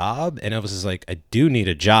want a job?" And Elvis is like, "I do need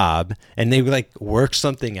a job." And they like work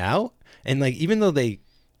something out. And like, even though they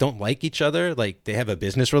don't like each other, like they have a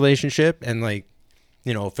business relationship. And like,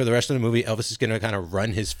 for the rest of the movie, Elvis is going to kind of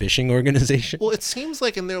run his fishing organization. Well, it seems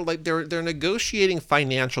like, and they're negotiating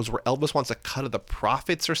financials where Elvis wants a cut of the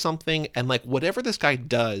profits or something. And like, whatever this guy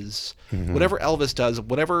does, whatever Elvis does,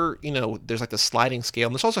 whatever, there's like the sliding scale.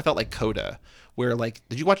 And this also felt like Coda, where like,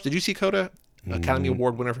 did you see Coda? Academy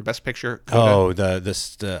Award winner for Best Picture. Coda. Oh, the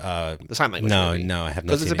sign language movie. No, I have not seen it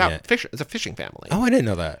because it's about fish. It's a fishing family. Oh, I didn't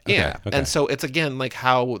know that. Yeah, okay. And so it's again like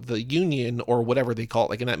how the union or whatever they call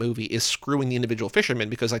it, like in that movie, is screwing the individual fishermen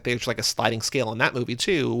because like there's like a sliding scale in that movie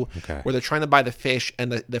too, where they're trying to buy the fish,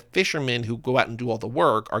 and the fishermen who go out and do all the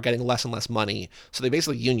work are getting less and less money, so they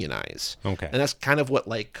basically unionize. Okay. And that's kind of what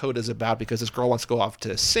like Coda's about, because this girl wants to go off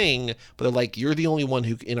to sing, but they're like, you're the only one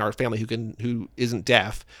who in our family who isn't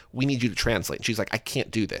deaf. We need you to translate. And she's like, I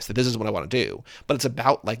can't do this. This is what I want to do. But it's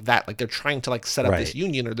about like that. Like they're trying to like set up this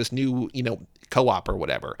union or this new, co-op or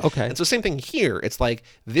whatever. Okay. And so same thing here. It's like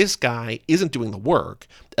this guy isn't doing the work.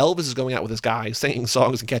 Elvis is going out with this guy singing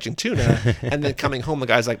songs and catching tuna, and then coming home, the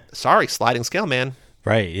guy's like, sorry, sliding scale, man.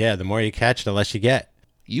 Right. Yeah. The more you catch, the less you get.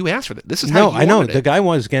 You asked for that. This is how you I know. wanted it. The guy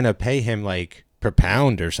was going to pay him like per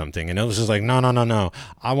pound or something. And Elvis is like, no.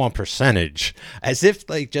 I want percentage. As if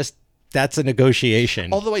like just that's a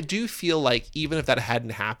negotiation. Although I do feel like even if that hadn't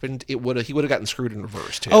happened, he would have gotten screwed in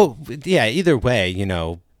reverse too. Oh, yeah. Either way,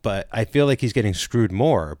 but I feel like he's getting screwed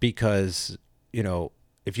more because,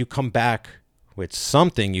 if you come back with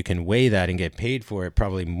something, you can weigh that and get paid for it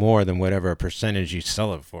probably more than whatever percentage you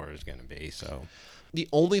sell it for is going to be. So the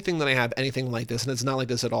only thing that I have anything like this, and it's not like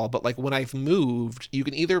this at all, but like when I've moved, you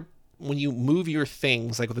can either, when you move your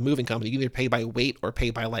things, like with a moving company, you can either pay by weight or pay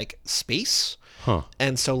by like space. Huh.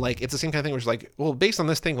 And so like it's the same kind of thing where it's like, well, based on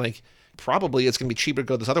this thing, like probably it's gonna be cheaper to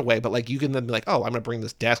go this other way, but like you can then be like, oh, I'm gonna bring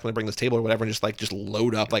this desk, I'm gonna bring this table or whatever, and just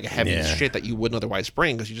load up like a heavy shit that you wouldn't otherwise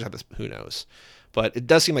bring because you just have this, who knows. But it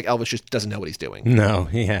does seem like Elvis just doesn't know what he's doing. No,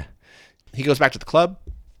 yeah. He goes back to the club,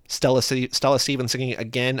 Stella Stevens singing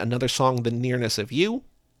again another song, The Nearness of You.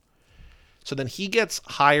 So then he gets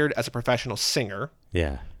hired as a professional singer.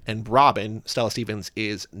 Yeah. And Robin, Stella Stevens,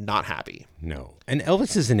 is not happy. No. And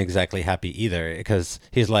Elvis isn't exactly happy either because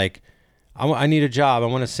he's like, I need a job. I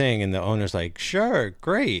want to sing. And the owner's like, sure,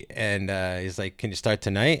 great. And he's like, can you start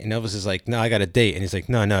tonight? And Elvis is like, no, I got a date. And he's like,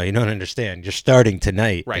 no, you don't understand. You're starting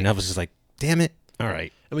tonight. Right. And Elvis is like, damn it. All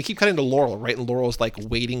right. And we keep cutting to Laurel, right? And Laurel's like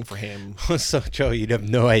waiting for him. So, Joe, you'd have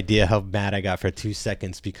no idea how mad I got for 2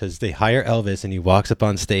 seconds because they hire Elvis and he walks up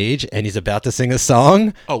on stage and he's about to sing a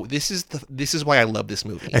song. Oh, this is why I love this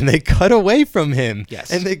movie. And they cut away from him. Yes.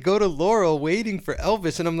 And they go to Laurel waiting for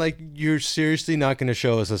Elvis. And I'm like, you're seriously not going to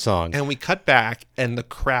show us a song? And we cut back and the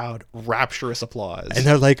crowd, rapturous applause. And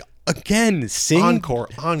they're like, again, sing. Encore.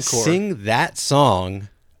 Sing that song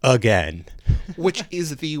again. Which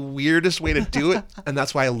is the weirdest way to do it, and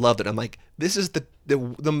that's why I loved it. I'm like, this is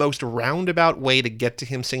the most roundabout way to get to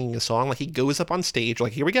him singing a song. Like, he goes up on stage,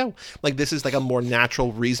 like, here we go. Like, this is like a more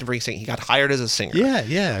natural reason for him singing. He got hired as a singer.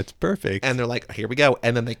 Yeah, it's perfect. And they're like, here we go.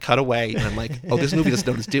 And then they cut away, and I'm like, oh, this movie doesn't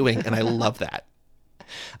know what it's doing, and I love that.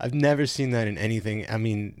 I've never seen that in anything. I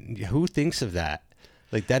mean, who thinks of that?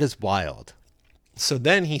 Like, that is wild. So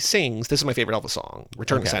then he sings, this is my favorite Elvis song,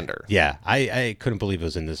 Return to Sender. Yeah, I couldn't believe it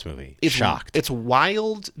was in this movie. Shocked. It's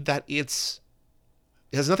wild that it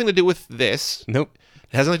has nothing to do with this. Nope.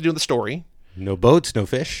 It has nothing to do with the story. No boats, no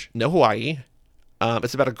fish. No Hawaii.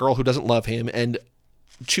 It's about a girl who doesn't love him, and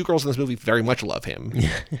 2 girls in this movie very much love him.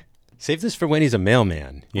 Save this for when he's a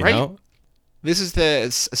mailman, you right? know? This is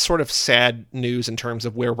the sort of sad news in terms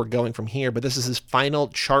of where we're going from here, but this is his final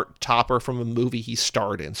chart topper from a movie he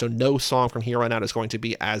starred in. So no song from here on out is going to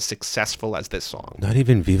be as successful as this song. Not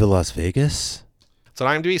even Viva Las Vegas? It's an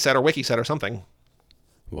IMDb set or Wiki set or something.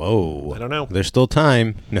 Whoa. I don't know. There's still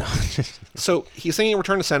time. No. So he's singing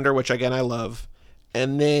Return to Sender, which again I love.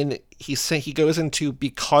 And then he goes into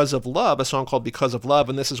Because of Love, a song called Because of Love.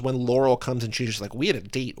 And this is when Laurel comes and she's just like, we had a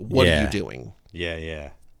date. What are you doing?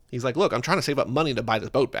 Yeah. He's like, look, I'm trying to save up money to buy this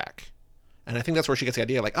boat back. And I think that's where she gets the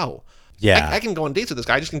idea, like, oh, yeah, I can go on dates with this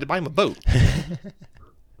guy. I just need to buy him a boat.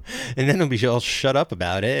 And then he'll be all shut up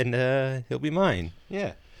about it, and he'll be mine.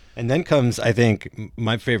 Yeah. And then comes, I think,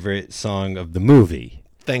 my favorite song of the movie.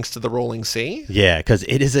 Thanks to the Rolling Sea. Yeah, because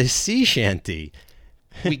it is a sea shanty.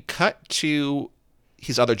 We cut to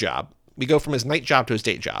his other job. We go from his night job to his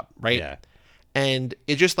day job, right? Yeah. And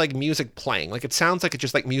it's just like music playing. Like, it sounds like it's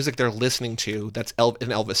just like music they're listening to that's an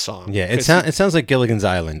Elvis song. Yeah, it sounds like Gilligan's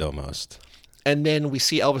Island almost. And then we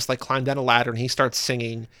see Elvis like climb down a ladder and he starts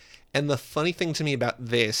singing. And the funny thing to me about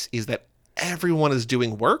this is that everyone is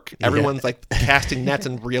doing work. Everyone's like casting nets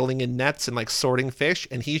and reeling in nets and like sorting fish.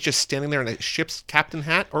 And he's just standing there in a ship's captain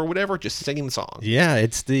hat or whatever, just singing the song. Yeah,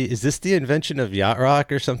 is this the invention of yacht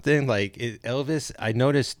rock or something? Like Elvis, I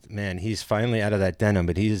noticed, man, he's finally out of that denim,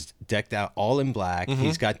 but he's decked out all in black. Mm-hmm.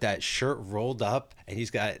 He's got that shirt rolled up and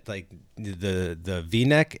he's got like the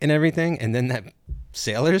V-neck and everything. And then that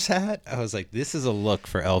sailor's hat. I was like, this is a look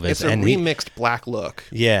for Elvis. It's a remixed black look.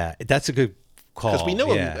 Yeah, that's a good call. Because we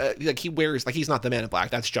know him, like he wears, like he's not the Man in Black.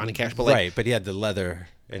 That's Johnny Cash. But like, right, but he had the leather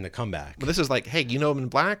in the comeback. But this is like, hey, you know him in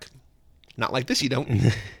black? Not like this, you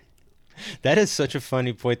don't. That is such a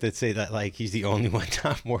funny point to say that like he's the only one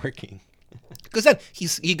not working. Because then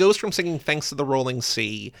he goes from singing Thanks to the Rolling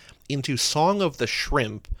Sea into Song of the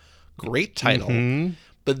Shrimp. Great title. Mm-hmm.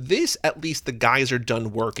 But this, at least the guys are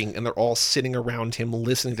done working and they're all sitting around him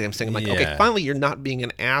listening to him sing. I'm like, okay, finally you're not being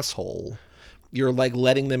an asshole. You're like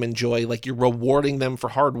letting them enjoy, like you're rewarding them for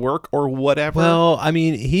hard work or whatever. Well, I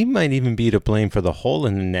mean, he might even be to blame for the hole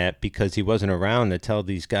in the net because he wasn't around to tell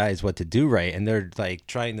these guys what to do right. And they're like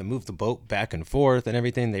trying to move the boat back and forth and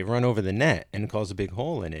everything. They run over the net and cause a big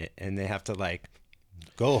hole in it. And they have to like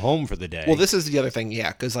go home for the day. Well, this is the other thing,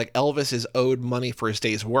 yeah, because like Elvis is owed money for his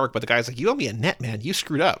day's work, but the guy's like, you owe me a net, man. You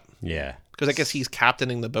screwed up. Yeah. Because I guess he's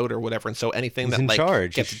captaining the boat or whatever, and so anything he's that like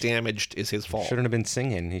charge. Gets damaged is his fault. Shouldn't have been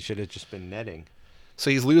singing. He should have just been netting. So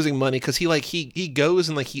he's losing money because he goes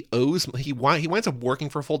and like he winds up working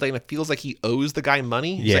for a full day and it feels like he owes the guy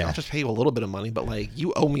money. He's like, I'll just pay you a little bit of money, but like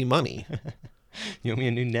you owe me money. You owe me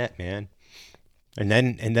a new net, man. And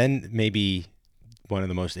then maybe one of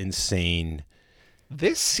the most insane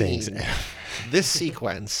this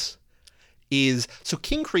sequence is so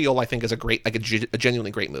King Creole. I think is a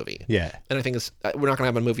genuinely great movie. Yeah, and I think we're not gonna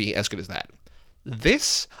have a movie as good as that.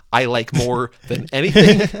 This I like more than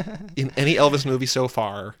anything in any Elvis movie so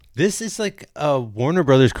far. This is like a Warner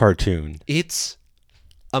Brothers cartoon. It's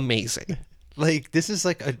amazing. Like this is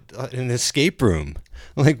like an escape room.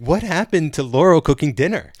 Like what happened to Laurel cooking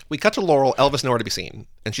dinner? We cut to Laurel. Elvis nowhere to be seen,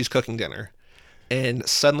 and she's cooking dinner. And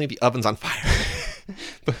suddenly the oven's on fire.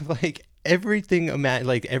 But like everything,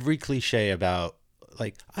 like every cliche about,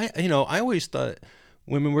 like, I always thought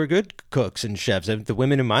women were good cooks and chefs. The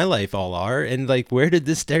women in my life all are. And like, where did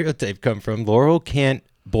this stereotype come from? Laurel can't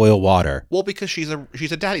boil water. Well, because she's a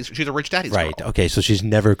rich daddy's right. girl. Okay, so she's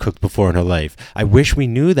never cooked before in her life. I wish we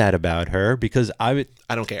knew that about her, because I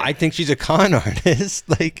don't care. I think she's a con artist.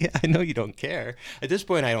 Like, I know you don't care. At this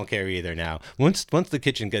point, I don't care either now. Once the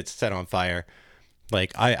kitchen gets set on fire,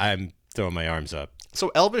 like, I'm throwing my arms up. So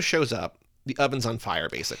Elvis shows up. The oven's on fire,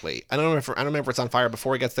 basically. I don't remember if it's on fire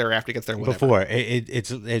before he gets there or after he gets there. Whatever. Before.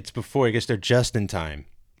 It's before he gets there, just in time.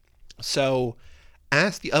 So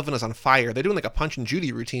as the oven is on fire, they're doing like a Punch and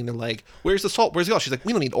Judy routine. They're like, "Where's the salt? Where's the oil?" She's like,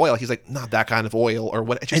 "We don't need oil." He's like, "Not that kind of oil," or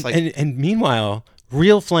what? It's just and meanwhile,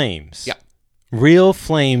 real flames. Yeah, real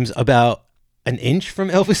flames about an inch from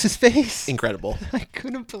Elvis's face. Incredible. I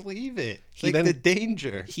couldn't believe it. The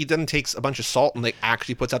danger. He then takes a bunch of salt and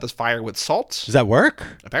actually puts out this fire with salt. Does that work?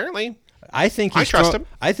 Apparently. I trust him.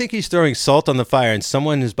 I think he's throwing salt on the fire, and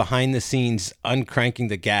someone is behind the scenes uncranking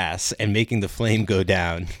the gas and making the flame go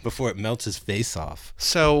down before it melts his face off.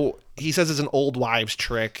 So he says it's an old wives'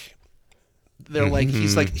 trick. They're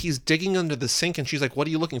he's digging under the sink, and she's like, "What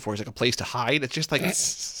are you looking for?" He's like, "A place to hide." It's just like,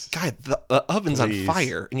 God, the oven's on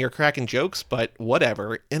fire, and you're cracking jokes, but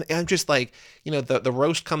whatever. And I'm just like, the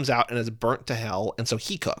roast comes out and is burnt to hell, and so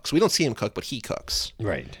he cooks. We don't see him cook, but he cooks.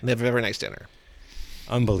 Right. And they have a very nice dinner.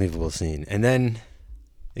 Unbelievable scene. And then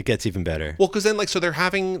it gets even better. Well, because then, so they're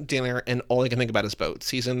having dinner, and all they can think about is boats.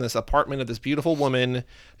 He's in this apartment of this beautiful woman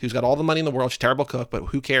who's got all the money in the world. She's a terrible cook, but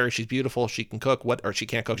who cares? She's beautiful. She can cook. Or she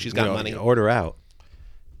can't cook. She's got money. Order out.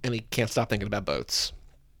 And he can't stop thinking about boats.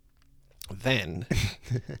 Then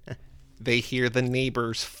they hear the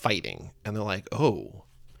neighbors fighting, and they're like, "Oh,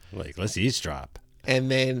 like, let's eavesdrop."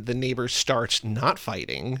 And then the neighbors start not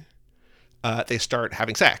fighting. They start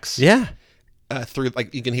having sex. Yeah. Through,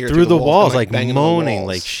 like, you can hear through the walls, like walls. moaning,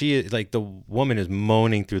 like the woman is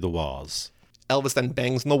moaning through the walls. Elvis then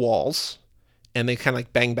bangs on the walls, and they kind of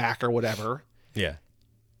like bang back or whatever. Yeah.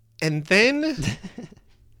 And then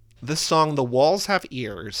the song "The Walls Have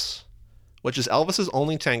Ears," which is Elvis's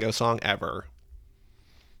only tango song ever.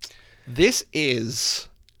 This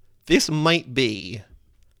might be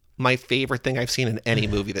my favorite thing I've seen in any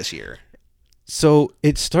movie this year. So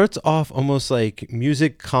it starts off almost like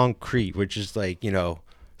music concrete, which is like,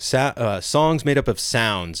 songs made up of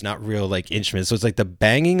sounds, not real like instruments. So it's like the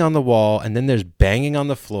banging on the wall, and then there's banging on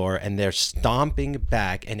the floor, and they're stomping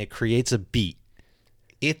back, and it creates a beat.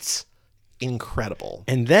 It's incredible.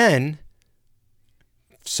 And then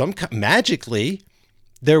magically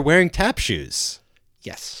they're wearing tap shoes.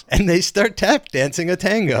 Yes. And they start tap dancing a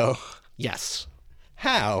tango. Yes.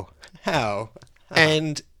 How?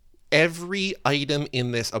 And every item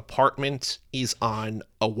in this apartment is on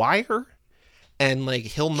a wire, and like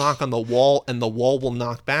he'll knock on the wall and the wall will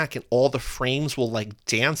knock back, and all the frames will like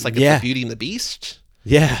dance like it's the Beauty and the Beast.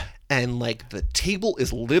 Yeah. And like the table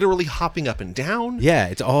is literally hopping up and down. Yeah,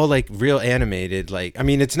 it's all like real animated. Like,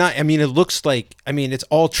 it looks like, it's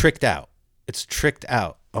all tricked out. It's tricked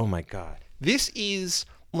out. Oh my God. This is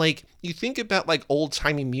like, you think about like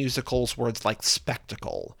old-timey musicals where it's like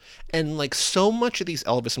spectacle, and like so much of these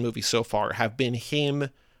Elvis movies so far have been him,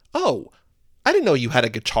 "Oh, I didn't know you had a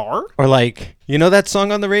guitar." Or like, that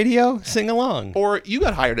song on the radio? Sing along. Or, "You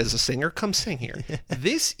got hired as a singer, come sing here."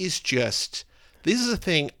 This is a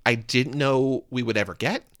thing I didn't know we would ever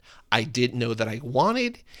get. I didn't know that I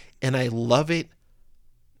wanted, and I love it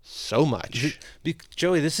so much.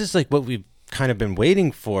 Joey, this is like what we've kind of been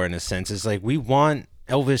waiting for, in a sense. Is like, we want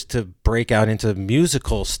Elvis to break out into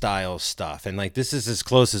musical style stuff, and like this is as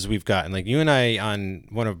close as we've gotten. Like, you and I, on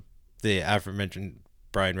one of the aforementioned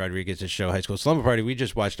Brian Rodriguez's show, High School Slumber Party, we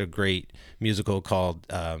just watched a great musical called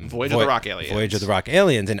Voyage of the Rock Aliens. Voyage of the Rock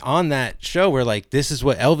Aliens. And on that show, we're like, this is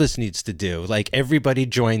what Elvis needs to do. Like, everybody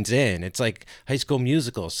joins in. It's like High School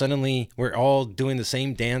Musical. Suddenly, we're all doing the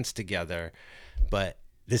same dance together. But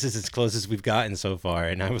this is as close as we've gotten so far,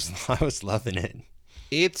 and I was loving it.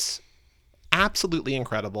 It's absolutely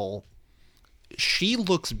incredible. She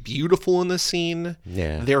looks beautiful in this scene.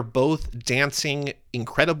 Yeah. They're both dancing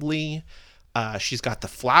incredibly. She's got the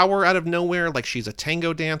flower out of nowhere, like she's a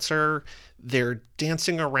tango dancer. They're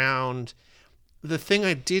dancing around. The thing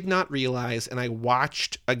I did not realize, and I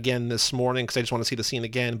watched again this morning because I just want to see the scene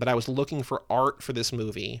again, but I was looking for art for this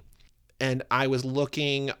movie, and I was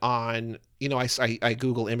looking on, I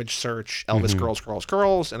Google image search Elvis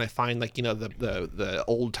girls, and I find like, the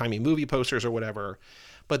old timey movie posters or whatever.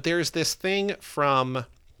 But there's this thing from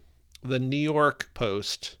the New York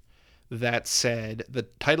Post that said, the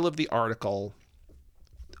title of the article,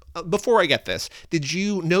 before I get this, did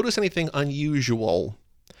you notice anything unusual?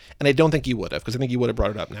 And I don't think you would have, because I think you would have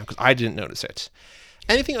brought it up now, because I didn't notice it.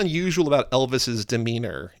 Anything unusual about Elvis's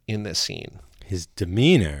demeanor in this scene? His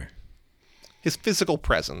demeanor? His physical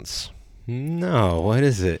presence. No, what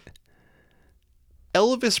is it?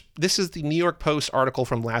 Elvis, this is the New York Post article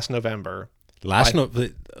from last November.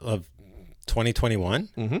 Of 2021?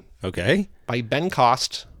 Mm-hmm. Okay. By Ben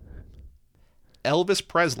Cost. Elvis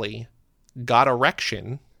Presley got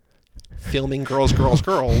erection filming Girls, Girls,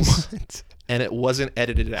 Girls. What? And it wasn't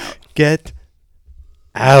edited out. Get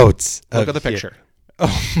out. Look at the picture.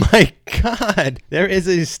 Oh my God. There is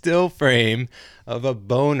a still frame of a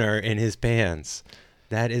boner in his pants.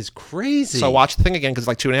 That is crazy. So I watched the thing again because it's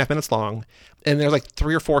like 2.5 minutes long. And there's like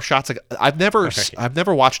 3 or 4 shots. Like I've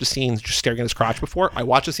never watched a scene just staring at his crotch before. I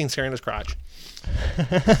watched a scene staring at his crotch.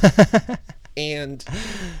 And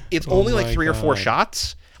it's only like 3 or 4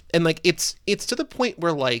 shots. And like it's to the point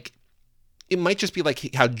where like it might just be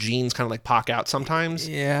like how jeans kind of like pock out sometimes.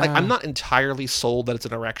 Yeah. Like I'm not entirely sold that it's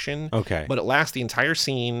an erection. Okay. But it lasts the entire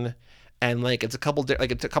scene, and like it's a couple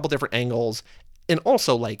different angles, and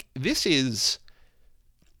also like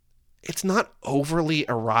it's not overly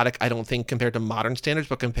erotic, I don't think, compared to modern standards,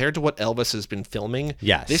 but compared to what Elvis has been filming,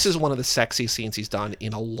 yes, this is one of the sexiest scenes he's done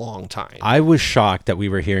in a long time. I was shocked that we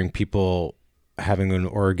were hearing people having an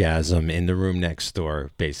orgasm in the room next door,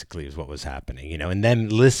 basically, is what was happening, you know, and then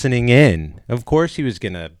listening in. Of course he was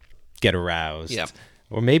going to get aroused. Yep.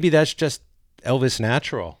 Or maybe that's just Elvis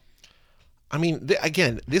natural. I mean,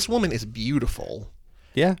 again, this woman is beautiful.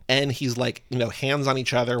 Yeah. And he's like, you know, hands on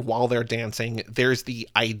each other while they're dancing. There's the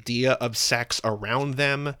idea of sex around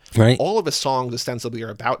them. Right. All of his songs ostensibly are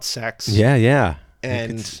about sex. Yeah, yeah.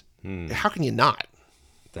 And how can you not?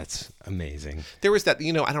 That's amazing. There was that,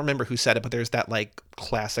 you know, I don't remember who said it, but there's that like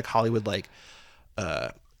classic Hollywood, like,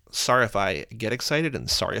 sorry if I get excited and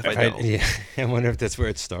sorry if I don't. Yeah. I wonder if that's where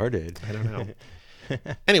it started. I don't know.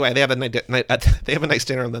 Anyway, they have a nice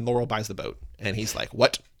dinner, and then Laurel buys the boat, and he's like,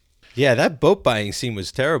 "What?" Yeah, that boat buying scene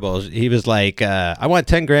was terrible. He was like, "I want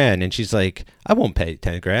 10 grand," and she's like, "I won't pay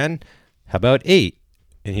 10 grand. How about 8?"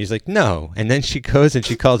 And he's like, "No." And then she goes and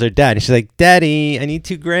she calls her dad, and she's like, "Daddy, I need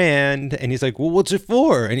 2 grand." And he's like, "Well, what's it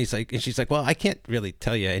for?" And she's like, "Well, I can't really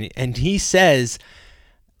tell you." And he says,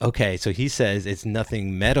 okay, so he says, "It's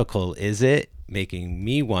nothing medical, is it?" Making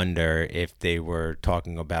me wonder if they were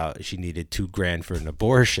talking about she needed 2 grand for an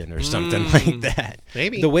abortion or something like that.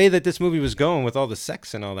 Maybe. The way that this movie was going with all the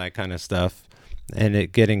sex and all that kind of stuff, and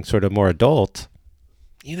it getting sort of more adult.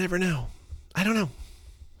 You never know. I don't know.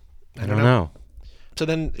 I don't know. So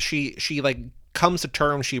then she like comes to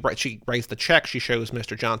terms. She writes the check. She shows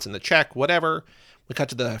Mr. Johnson the check. Whatever. We cut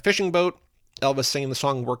to the fishing boat. Elvis singing the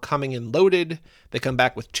song "We're Coming In Loaded." They come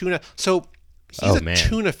back with tuna. So he's a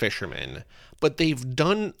tuna fisherman, but they've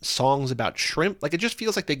done songs about shrimp. Like it just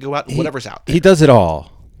feels like they go out and whatever's out there. He does it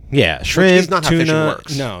all. Yeah, shrimp, is not how tuna. fishing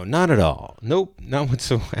works. No, not at all. Nope, not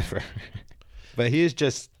whatsoever. But he is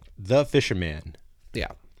just the fisherman.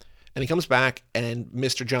 Yeah. And he comes back, and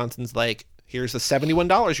Mr. Johnson's like, "Here's the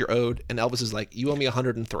 $71 you're owed." And Elvis is like, "You owe me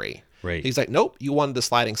 $103." Right. He's like, "Nope, you wanted the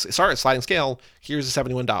sliding scale. Here's the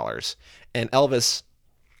 $71. And Elvis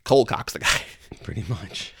cold cocks the guy. Pretty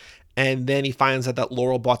much. And then he finds out that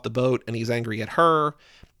Laurel bought the boat, and he's angry at her.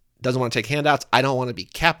 Doesn't want to take handouts. I don't want to be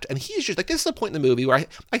kept. And he's just like, this is a point in the movie where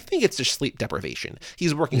I think it's just sleep deprivation.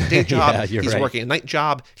 He's working a day job. Yeah, he's right. working a night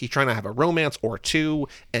job. He's trying to have a romance or 2.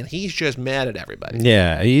 And he's just mad at everybody.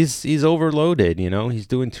 Yeah, he's overloaded, you know. He's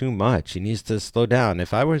doing too much. He needs to slow down.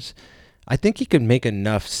 I think he could make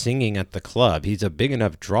enough singing at the club. He's a big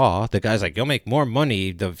enough draw. The guy's like, you'll make more money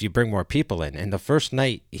if you bring more people in. And the first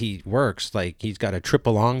night he works, like, he's got a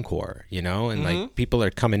triple encore, you know? And, like, people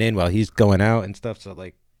are coming in while he's going out and stuff. So,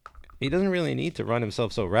 like, he doesn't really need to run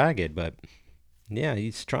himself so ragged. But, yeah,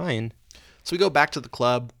 he's trying. So we go back to the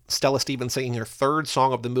club. Stella Stevens singing her 3rd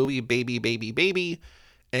song of the movie, "Baby, Baby, Baby."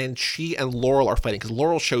 And she and Laurel are fighting because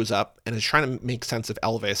Laurel shows up and is trying to make sense of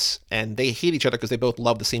Elvis. And they hate each other because they both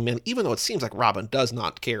love the same man, even though it seems like Robin does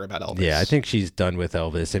not care about Elvis. Yeah, I think she's done with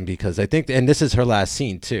Elvis. And because I think, and this is her last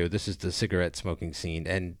scene too. This is the cigarette smoking scene.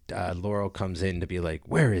 And Laurel comes in to be like,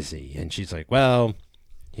 where is he? And she's like, well,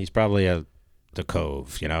 he's probably at the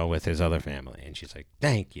Cove, you know, with his other family. And she's like,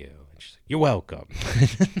 thank you. And she's like, you're welcome.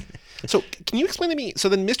 So can you explain to me, so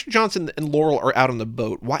then Mr. Johnson and Laurel are out on the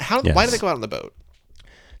boat. Why do they go out on the boat?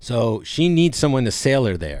 So she needs someone to sail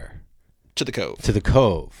her there. To the Cove. To the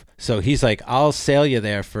Cove. So he's like, I'll sail you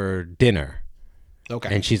there for dinner.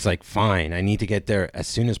 Okay. And she's like, fine, I need to get there as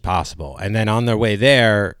soon as possible. And then on their way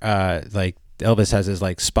there, like Elvis has his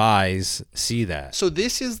like spies see that. So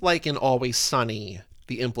this is like in Always Sunny,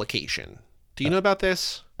 the implication. Do you know about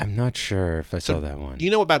this? I'm not sure if I saw that one. You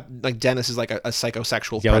know about like Dennis is like a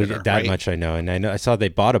psychosexual Yeah, predator, that right? much I know, and I saw they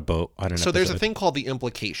bought a boat on an So there's a episode. thing called the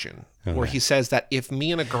implication, where he says that if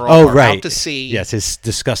me and a girl Oh, are right. out to sea, Yes, his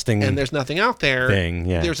disgusting and there's nothing out there, thing,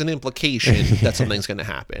 yeah. there's an implication that something's going to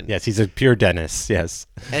happen. Yes, he's a pure Dennis. Yes.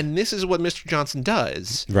 And this is what Mr. Johnson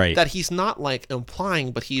does. Right. That he's not like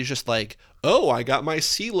implying, but he's just like, oh, I got my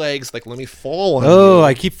sea legs. Like, let me fall on Oh, you.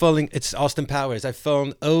 I keep falling. It's Austin Powers. I've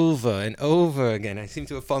fallen over and over again. I seem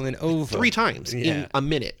to have fallen over 3 times in a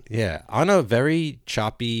minute. Yeah, on a very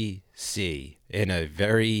choppy sea in a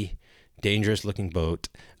very dangerous looking boat.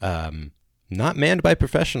 Not manned by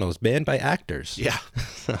professionals, manned by actors. Yeah.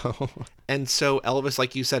 And so Elvis,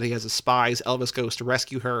 like you said, he has his spies. Elvis goes to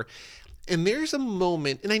rescue her. And there's a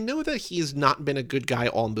moment, and I know that he's not been a good guy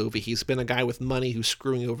all movie. He's been a guy with money who's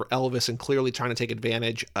screwing over Elvis and clearly trying to take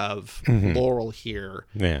advantage of Laurel here.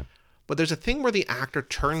 Yeah. But there's a thing where the actor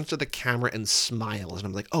turns to the camera and smiles, and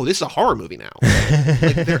I'm like, oh, this is a horror movie now.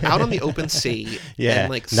 Like, they're out on the open sea. Yeah,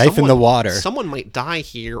 And like knife in the water. Someone might die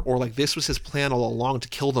here, or like this was his plan all along to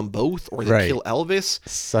kill them both, or to Right. kill Elvis.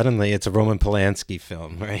 Suddenly, it's a Roman Polanski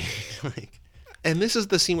film, right? Like, And this is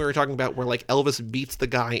the scene we were talking about where like Elvis beats the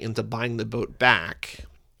guy into buying the boat back.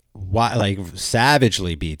 why? Like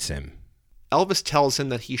savagely beats him. Elvis tells him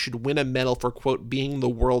that he should win a medal for, quote, being the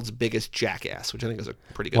world's biggest jackass, which I think is a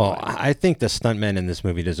pretty good Well, line. I think the stuntmen in this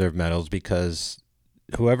movie deserve medals because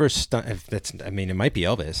whoever it might be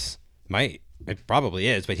Elvis. It probably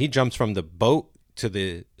is, but he jumps from the boat to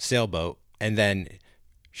the sailboat, and then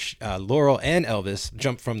Laurel and Elvis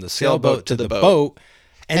jump from the sailboat to the boat.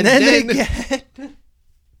 And then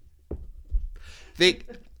they get...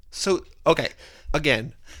 Okay,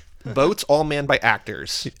 again, boats all manned by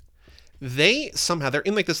actors. They're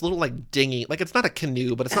in like this little like dinghy, like it's not a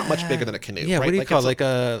canoe, but it's not much bigger than a canoe. Yeah, right? what do you call it?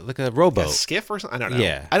 Like a rowboat? A skiff or something? I don't know.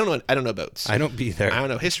 Yeah. I don't know boats. I don't be there. I don't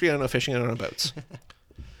know history. I don't know fishing. I don't know boats.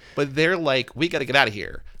 But they're like, we got to get out of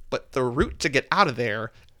here. But the route to get out of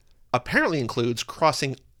there apparently includes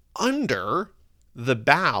crossing under the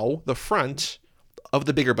bow, the front of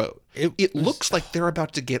the bigger boat. It looks like they're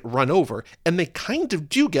about to get run over, and they kind of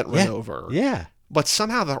do get run over. Yeah. But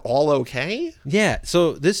somehow they're all okay. Yeah.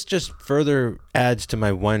 So this just further adds to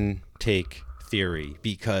my one take theory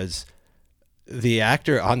because the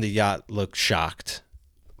actor on the yacht looks shocked.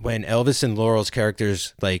 When Elvis and Laurel's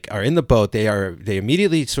characters like are in the boat, they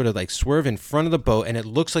immediately sort of like swerve in front of the boat, and it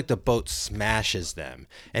looks like the boat smashes them.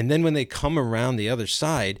 And then when they come around the other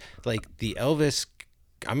side, like the Elvis,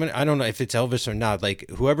 I don't know if it's Elvis or not. Like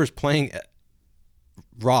whoever's playing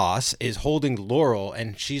Ross is holding Laurel,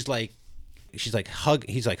 and he's like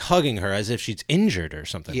hugging her as if she's injured or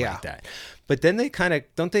something like that. But then they kind of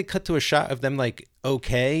don't they cut to a shot of them like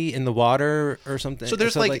okay in the water or something. So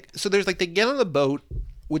there's they get on the boat,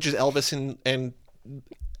 which is Elvis and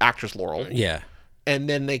actress Laurel. Yeah. And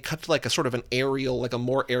then they cut to like a sort of an aerial, like a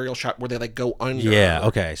more aerial shot where they like go under. Yeah.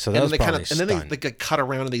 Okay. So that was probably and then they like cut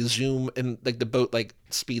around and they zoom and like the boat like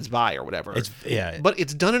speeds by or whatever. But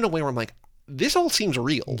it's done in a way where I'm like, this all seems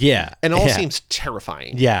real. Yeah. And it all seems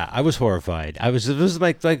terrifying. Yeah. I was horrified. It was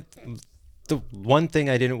like the one thing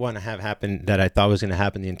I didn't want to have happen that I thought was going to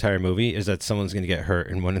happen the entire movie is that someone's going to get hurt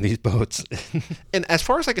in one of these boats. And as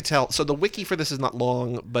far as I could tell, so the wiki for this is not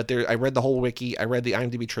long, but I read the whole wiki. I read the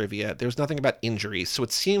IMDb trivia. There's nothing about injuries, so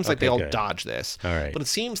it seems like they all dodge this. All right. But it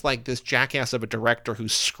seems like this jackass of a director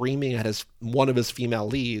who's screaming at one of his female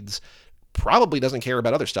leads probably doesn't care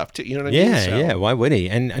about other stuff too. You know what I mean? Yeah. Why would he?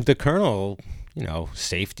 And the colonel,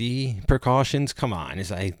 safety precautions. Come on.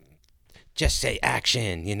 It's like, just say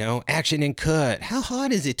action, action and cut. How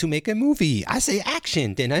hard is it to make a movie? I say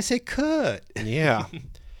action, then I say cut. Yeah.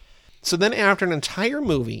 So then after an entire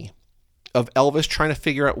movie of Elvis trying to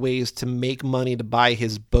figure out ways to make money to buy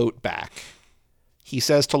his boat back, he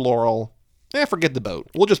says to Laurel, forget the boat.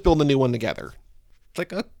 We'll just build a new one together. It's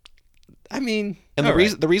like, and the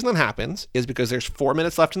reason that happens is because there's 4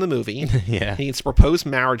 minutes left in the movie. Yeah. He needs to propose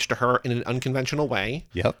marriage to her in an unconventional way.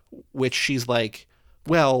 Yep. Which she's like,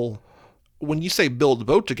 well, when you say build a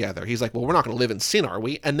boat together, he's like, well, we're not going to live in sin, are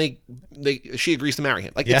we? And she agrees to marry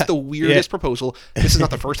him. Like, it's the weirdest proposal. This is not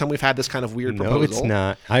the first time we've had this kind of weird proposal. No, it's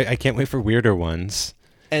not. I can't wait for weirder ones.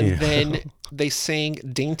 And then they sing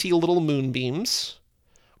Dainty Little Moonbeams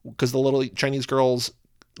because the little Chinese girls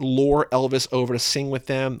lure Elvis over to sing with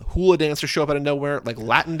them. Hula dancers show up out of nowhere. Like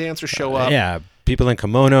Latin dancers show up. Yeah, people in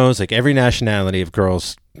kimonos, like every nationality of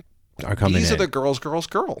girls are coming in. These are the girls.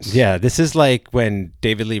 Yeah, this is like when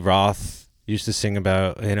David Lee Roth used to sing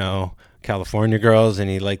about, California girls, and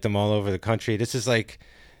he liked them all over the country. This is like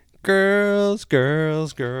girls,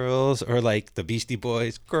 or like the Beastie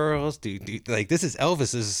Boys, girls, like this is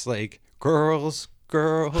Elvis's like girls,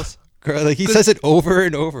 girls. Girl, like he says it over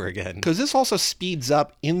and over again. Because this also speeds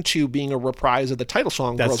up into being a reprise of the title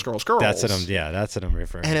song, Girls, Girls, Girls. That's what I'm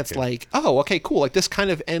referring to. And it's like, oh, okay, cool. Like this kind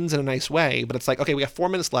of ends in a nice way, but it's like, okay, we got 4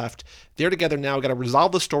 minutes left. They're together now. We got to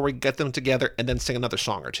resolve the story, get them together, and then sing another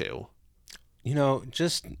song or two. You know,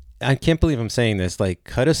 I can't believe I'm saying this. Like,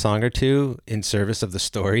 cut a song or two in service of the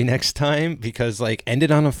story next time, because like, end it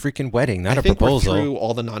on a freaking wedding, not a proposal. We're through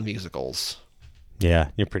all the non-musicals. Yeah,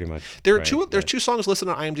 you're pretty much. There's two songs listed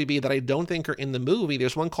on IMDb that I don't think are in the movie.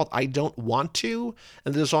 There's one called "I Don't Want To,"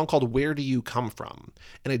 and there's a song called "Where Do You Come From?"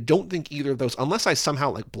 And I don't think either of those, unless I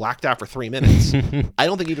somehow like blacked out for 3 minutes, I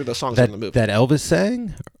don't think either of those songs are in the movie. That Elvis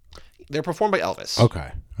sang? They're performed by Elvis.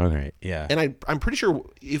 Okay, yeah. And I'm pretty sure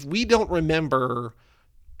if we don't remember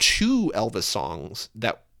 2 Elvis songs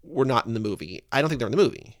that were not in the movie, I don't think they're in the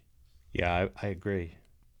movie. Yeah, I agree.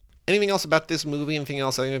 Anything else about this movie? Anything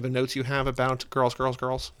else? Any of the notes you have about Girls, Girls,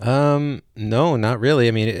 Girls? No, not really.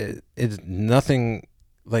 I mean, it's nothing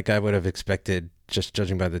like I would have expected, just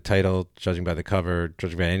judging by the title, judging by the cover,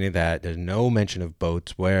 judging by any of that. There's no mention of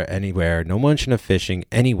boats anywhere, no mention of fishing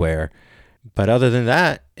anywhere. But other than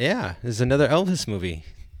that, yeah, there's another Elvis movie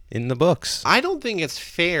in the books. I don't think it's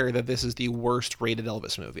fair that this is the worst rated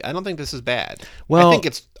Elvis movie. I don't think this is bad. Well, I think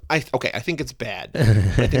it's bad. But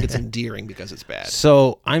I think it's endearing because it's bad.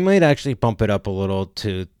 So I might actually bump it up a little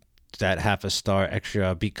to that half a star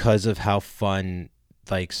extra because of how fun.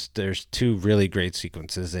 Like, there's 2 really great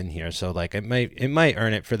sequences in here, so like it might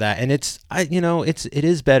earn it for that. And it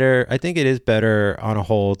is better. I think it is better on a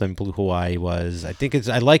whole than Blue Hawaii was.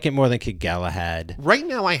 I like it more than Kid Galahad. Right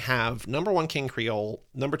now I have number 1 King Creole,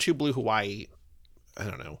 number 2 Blue Hawaii. I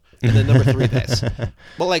don't know, and then number 3 this.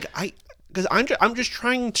 But like because I'm just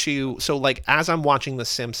trying to, so like as I'm watching The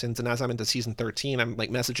Simpsons and as I'm into season 13, I'm like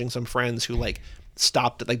messaging some friends who like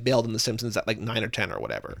stopped, like bailed in The Simpsons at like 9 or 10 or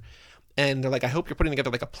whatever. And they're like, I hope you're putting together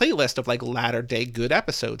like a playlist of like latter day good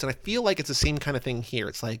episodes. And I feel like it's the same kind of thing here.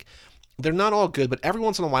 It's like, they're not all good, but every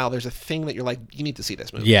once in a while there's a thing that you're like, you need to see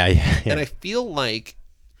this movie. Yeah. And I feel like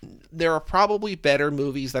there are probably better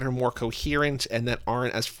movies that are more coherent and that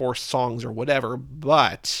aren't as forced songs or whatever,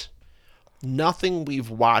 but nothing we've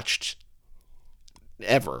watched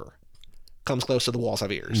ever comes close to The Walls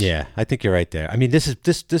Have Ears. Yeah, I think you're right there. I mean, this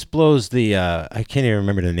blows the I can't even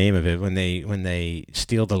remember the name of it when they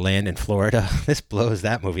steal the land in Florida. This blows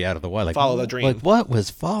that movie out of the water. Like, Follow the Dream. Like, what was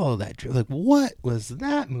Follow That Dream? Like, what was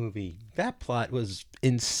that movie? That plot was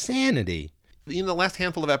insanity. You know, the last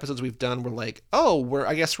handful of episodes we've done, we're like, oh,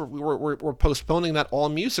 we're postponing that all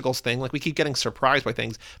musicals thing. Like, we keep getting surprised by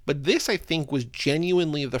things. But this, I think, was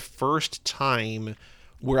genuinely the first time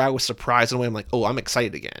where I was surprised in a way. I'm like, oh, I'm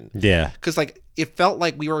excited again. Yeah. Because like it felt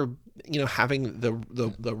like we were, having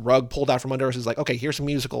the rug pulled out from under us. It's like, okay, here's a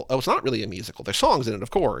musical. Oh, it's not really a musical. There's songs in it,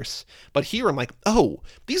 of course. But here I'm like, oh,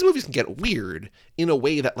 these movies can get weird in a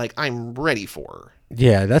way that like I'm ready for.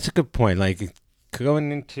 Yeah, that's a good point. Like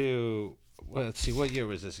going into, well, let's see, what year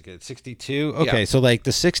was this again? 62? Okay, yeah. So like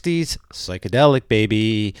the 60s, psychedelic,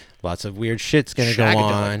 baby. Lots of weird shit's going to go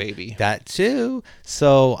on. Baby. That too.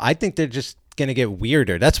 So I think they're just gonna get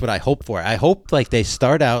weirder. That's what I hope for. I hope like they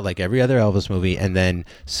start out like every other Elvis movie and then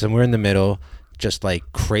somewhere in the middle just like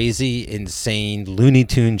crazy insane Looney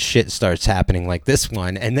Tunes shit starts happening like this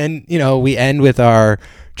one, and then we end with our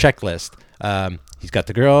checklist. He's got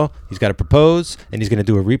the girl, he's got to propose, and he's gonna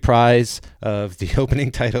do a reprise of the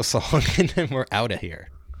opening title song, and then we're out of here.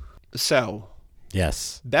 So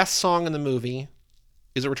yes, best song in the movie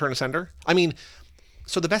is a Return to Sender. I mean,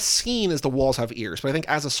 so the best scene is The Walls Have Ears, but I think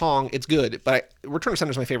as a song, it's good. But Return to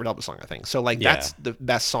Sender is my favorite Elvis song, I think. So, like, that's the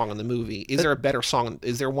best song in the movie. Is there a better song?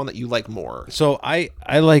 Is there one that you like more? So I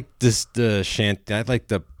like the shanty. I like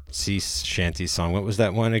the sea shanty song. What was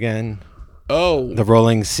that one again? Oh, the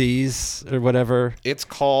Rolling Seas or whatever. It's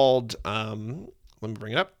called. Let me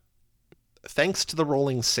bring it up. Thanks to the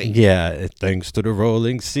Rolling Sea. Yeah, thanks to the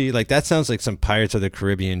Rolling Sea. Like, that sounds like some Pirates of the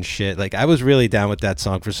Caribbean shit. Like, I was really down with that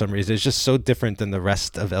song for some reason. It's just so different than the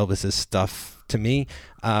rest of Elvis's stuff to me.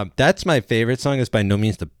 That's my favorite song. It's by no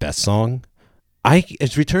means the best song.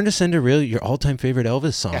 Is Return to Sender really your all-time favorite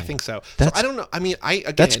Elvis song? Yeah, I think so. So I don't know. I mean,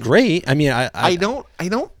 that's great. I mean, I don't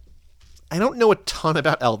know a ton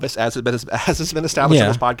about Elvis as has been established on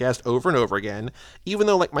this podcast over and over again. Even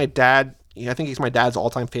though, like, my dad, I think he's my dad's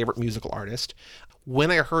all-time favorite musical artist.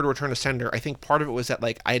 When I heard Return to Sender, I think part of it was that,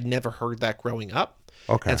 like, I had never heard that growing up.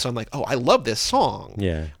 Okay. And so I'm like, oh, I love this song.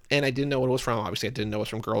 Yeah. And I didn't know what it was from. Obviously, I didn't know it was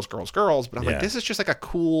from Girls, Girls, Girls. But I'm like, this is just like a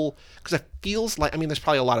cool, because it feels like, I mean, there's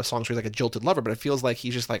probably a lot of songs where he's like a jilted lover, but it feels like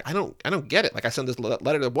he's just like, I don't get it. Like, I sent this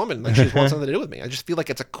letter to a woman, like she just wants something to do with me. I just feel like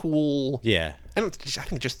it's a cool. Yeah. I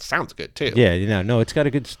think it just sounds good too. Yeah. No, it's got a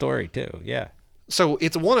good story too. Yeah. So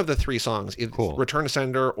it's one of the three songs. It's Cool. Return to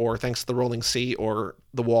Sender or Thanks to the Rolling Sea or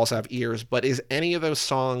The Walls Have Ears. But is any of those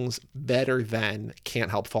songs better than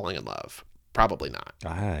Can't Help Falling in Love? Probably not.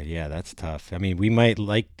 Yeah, that's tough. I mean, we might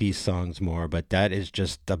like these songs more, but that is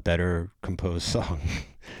just a better composed song.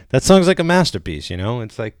 That song's like a masterpiece, you know?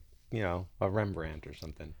 It's like, you know, a Rembrandt or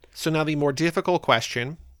something. So now the more difficult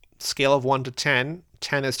question, scale of 1 to 10.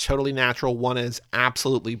 10 is totally natural. 1 is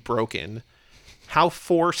absolutely broken. How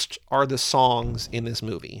forced are the songs in this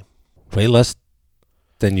movie? Way less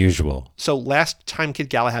than usual. So last time Kid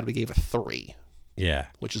Galahad, we gave a 3. Yeah.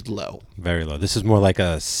 Which is low. Very low. This is more like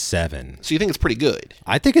a 7. So you think it's pretty good?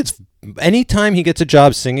 I think it's... Anytime he gets a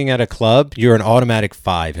job singing at a club, you're an automatic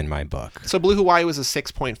 5 in my book. So Blue Hawaii was a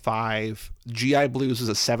 6.5. GI Blues was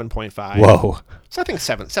a 7.5. Whoa. So I think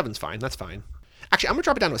 7's fine. That's fine. Actually, I'm going to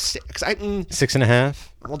drop it down to a 6. 6.5?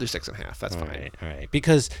 We'll do 6.5. That's fine. All right.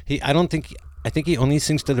 Because I think he only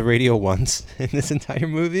sings to the radio once in this entire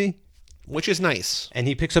movie. Which is nice. And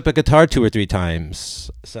he picks up a guitar 2 or 3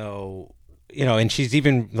 times. So, you know, and she's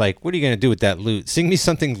even like, what are you going to do with that lute? Sing me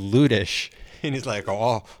something lutish. And he's like,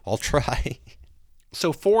 oh, I'll try.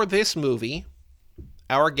 So for this movie,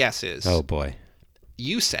 our guess is... Oh, boy.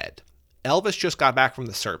 You said Elvis just got back from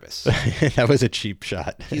the service. That was a cheap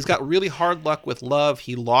shot. He's got really hard luck with love.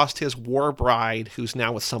 He lost his war bride, who's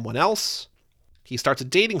now with someone else. He starts a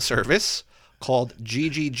dating service called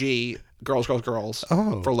GGG, Girls, Girls, Girls,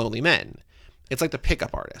 for Lonely Men. It's like the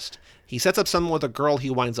pickup artist. He sets up someone with a girl he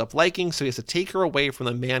winds up liking, so he has to take her away from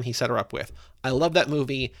the man he set her up with. I love that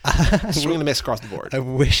movie. Swing and a miss across the board. I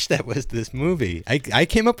wish that was this movie. I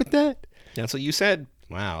came up with that? That's what you said.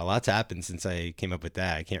 Wow, a lot's happened since I came up with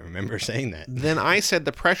that. I can't remember saying that. Then I said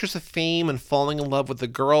the pressures of fame and falling in love with the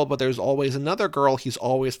girl, but there's always another girl he's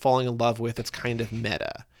always falling in love with. It's kind of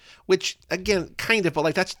meta. Which, again, kind of, but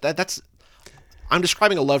like that's I'm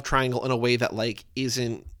describing a love triangle in a way that like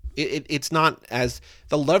isn't... It's not as...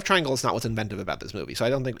 The love triangle is not what's inventive about this movie, so I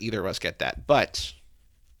don't think either of us get that. But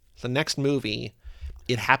the next movie,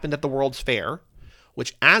 it happened at the World's Fair,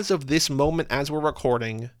 which as of this moment, as we're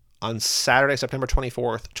recording, on Saturday, September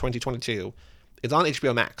 24th, 2022, is on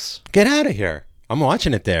HBO Max. Get out of here. I'm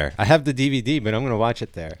watching it there. I have the DVD, but I'm going to watch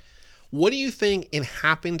it there. What do you think it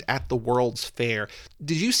happened at the World's Fair?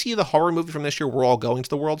 Did you see the horror movie from this year, We're All Going to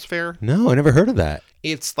the World's Fair? No, I never heard of that.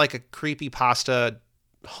 It's like a creepypasta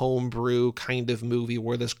homebrew kind of movie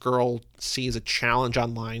where this girl sees a challenge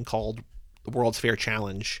online called the World's Fair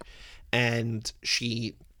Challenge, and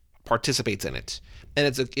she participates in it. And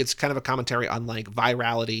it's kind of a commentary on like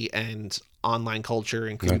virality and online culture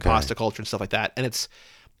and creepypasta culture and stuff like that. And it's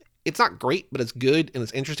not great, but it's good and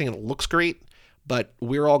it's interesting and it looks great. But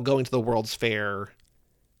We're All Going to the World's Fair.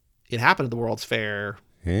 It happened at the World's Fair.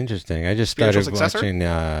 Interesting. I just started watching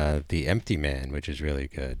The Empty Man, which is really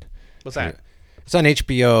good. What's that? It's on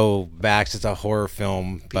HBO Max. It's a horror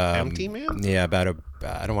film. The Empty Man? Yeah, about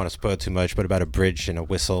I don't want to spoil too much, but about a bridge and a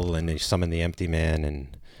whistle, and they summon the Empty Man.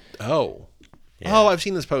 And oh. Yeah. Oh, I've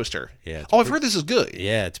seen this poster. Yeah. Oh, I've heard this is good.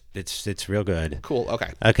 Yeah, it's real good. Cool.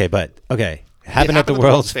 Okay. Okay. Happened at the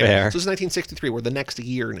World's Fair. So this is 1963. We're the next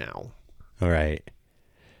year now. All right.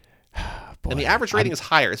 Boy, and the average rating is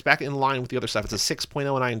higher. It's back in line with the other stuff. It's a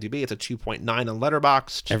 6.0 on IMDb. It's a 2.9 on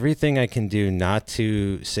Letterboxd. Everything I can do not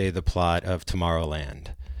to say the plot of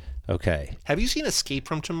Tomorrowland. Okay. Have you seen Escape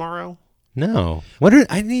from Tomorrow? No.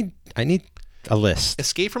 I need a list.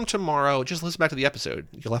 Escape from Tomorrow. Just listen back to the episode.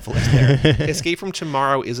 You'll have a list there. Escape from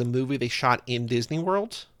Tomorrow is a movie they shot in Disney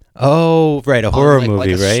World. Oh, right. A horror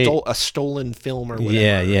movie, right? A stolen film or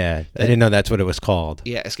whatever. Yeah. I didn't know that's what it was called.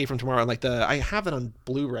 Yeah, Escape from Tomorrow. And I have it on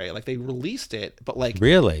Blu-ray. Like they released it, but like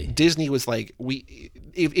really, Disney was like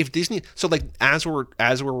if Disney. So like as we're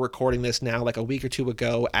recording this now, like a week or two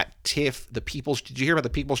ago at TIFF, did you hear about the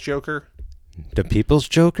People's Joker? The People's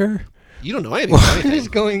Joker? You don't know anything about anything. What is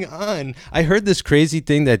going on? I heard this crazy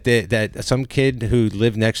thing that some kid who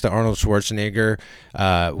lived next to Arnold Schwarzenegger,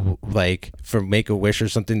 like for Make-A-Wish or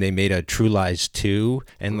something, they made a True Lies 2,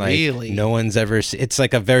 and like really? No one's ever. It's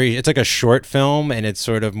like a short film, and it's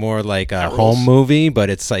sort of more like a home movie,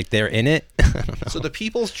 but it's like they're in it. I don't know. So The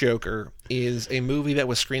People's Joker is a movie that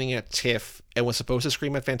was screening at TIFF and was supposed to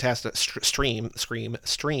screen at Fantastic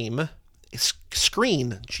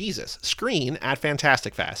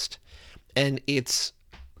Fest. And it's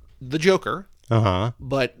the Joker,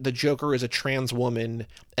 but the Joker is a trans woman,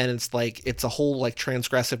 and it's a whole like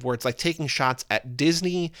transgressive where it's like taking shots at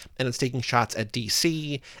Disney, and it's taking shots at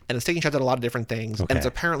DC, and it's taking shots at a lot of different things, and it's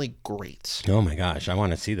apparently great. Oh my gosh, I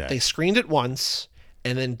want to see that. They screened it once,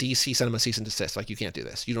 and then DC sent them a cease and desist, like you can't do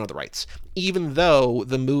this, you don't have the rights. Even though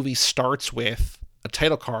the movie starts with a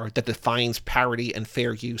title card that defines parody and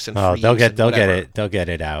fair use and free they'll use they'll get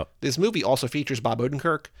it out. This movie also features Bob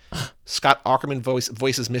Odenkirk. Scott Aukerman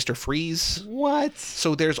voices Mr. Freeze. What?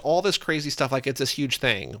 So there's all this crazy stuff. Like, it's this huge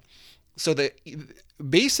thing. So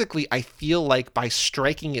basically, I feel like by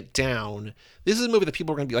striking it down, this is a movie that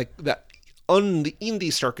people are going to be like, that on the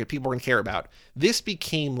indie circuit, people are going to care about. This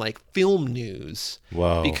became like film news.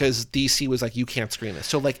 Whoa. Because DC was like, you can't screen this.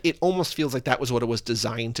 So like, it almost feels like that was what it was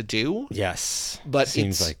designed to do. Yes. But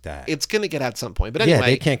seems like that. It's going to get at some point. But anyway, yeah,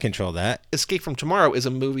 they can't control that. Escape from Tomorrow is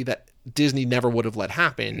a movie that Disney never would have let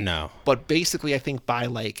happen. No. But basically, I think by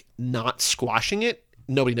like not squashing it,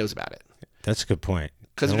 nobody knows about it. That's a good point.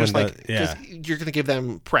 Because you're going to give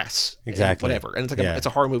them press. Exactly. And whatever. And it's like it's a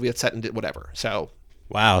horror movie that's set in whatever. So.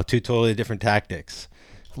 Wow, two totally different tactics.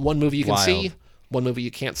 One movie you can see, one movie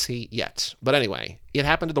you can't see yet. But anyway, it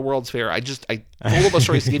happened at the World's Fair. I told all those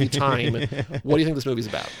stories to give you time. What do you think this movie's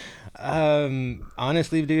about?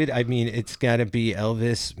 Honestly, dude, I mean, it's got to be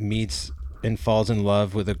Elvis meets and falls in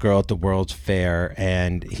love with a girl at the World's Fair,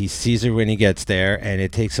 and he sees her when he gets there, and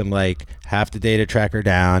it takes him like half the day to track her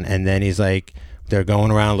down, and then he's like, they're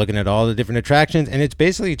going around looking at all the different attractions, and it's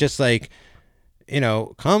basically just like, you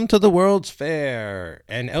know, come to the World's Fair,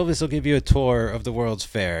 and Elvis will give you a tour of the World's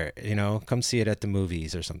Fair, you know, come see it at the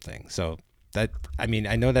movies or something. So that, I mean,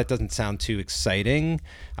 I know that doesn't sound too exciting.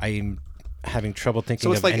 I'm having trouble thinking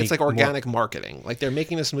so it's of like any it's like organic marketing. Like, they're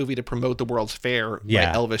making this movie to promote the World's Fair by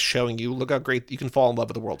Elvis showing you, look how great you can fall in love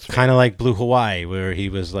with the World's Fair. Kind of like Blue Hawaii, where he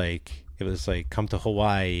was like, it was like, come to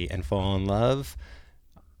Hawaii and fall in love.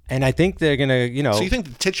 And I think they're gonna, you know. So you think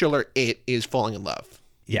the titular "it" is falling in love?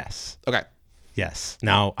 Yes. Okay. Yes.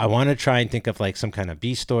 Now, I want to try and think of like some kind of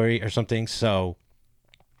B story or something. So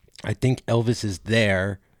I think Elvis is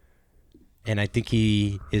there, and I think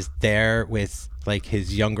he is there with like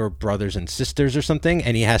his younger brothers and sisters or something,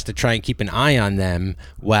 and he has to try and keep an eye on them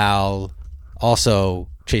while also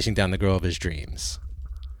chasing down the girl of his dreams.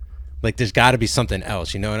 Like, there's got to be something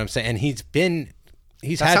else, you know what I'm saying? And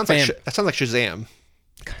that sounds like Shazam.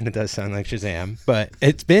 Kind of does sound like Shazam, but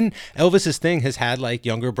it's been Elvis's thing has had like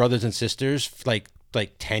younger brothers and sisters, like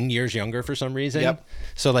 10 years younger for some reason. Yep.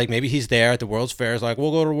 So like maybe he's there at the World's Fair. It's like,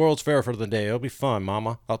 we'll go to the World's Fair for the day. It'll be fun,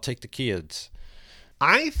 Mama. I'll take the kids.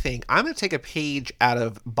 I think I'm going to take a page out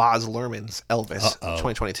of Baz Luhrmann's Elvis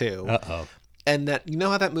 2022. And that, you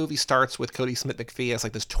know how that movie starts with Cody Smith McPhee as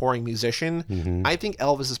like this touring musician? Mm-hmm. I think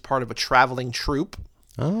Elvis is part of a traveling troupe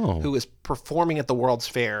who is performing at the World's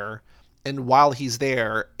Fair. And while he's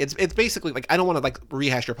there, it's basically like, I don't want to like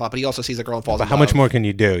rehash your plot, but he also sees a girl and falls in love. How much more can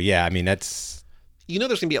you do? Yeah, I mean, that's... You know,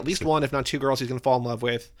 there's going to be at least one, if not two girls he's going to fall in love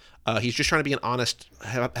with. He's just trying to be an honest,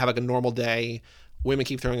 have like a normal day. Women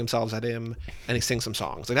keep throwing themselves at him, and he sings some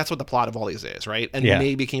songs. Like, that's what the plot of all these is, right? And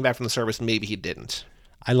maybe he came back from the service, maybe he didn't.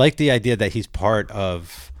 I like the idea that he's part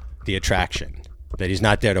of the attraction, that he's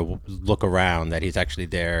not there to look around, that he's actually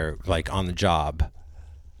there like on the job.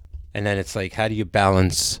 And then it's like, how do you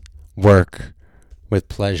balance work with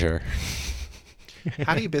pleasure?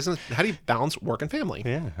 How do you balance work and family?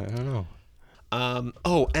 Yeah, I don't know.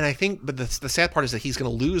 And I think, but the sad part is that he's going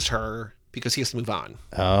to lose her because he has to move on.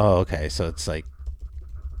 Oh, okay. So it's like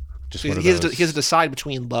just so he has to decide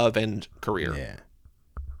between love and career. Yeah.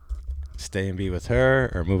 Stay and be with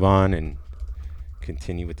her, or move on and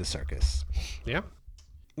continue with the circus. Yeah.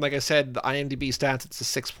 Like I said, the IMDb stats, it's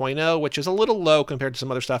a 6.0, which is a little low compared to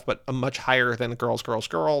some other stuff, but a much higher than Girls, Girls,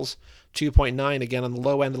 Girls. 2.9, again, on the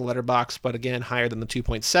low end of the letterbox, but again, higher than the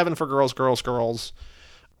 2.7 for Girls, Girls, Girls.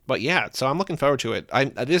 But yeah, so I'm looking forward to it.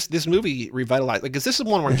 This movie revitalized, because this is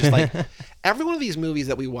one where I'm just like, every one of these movies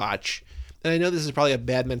that we watch, and I know this is probably a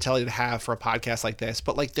bad mentality to have for a podcast like this,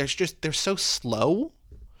 but like, they're so slow.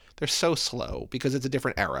 They're so slow because it's a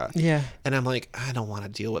different era. Yeah. And I'm like, I don't want to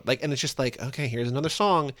deal with and it's just like, okay, here's another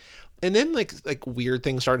song. And then like weird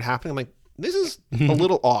things started happening. I'm like, this is a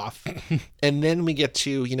little off. And then we get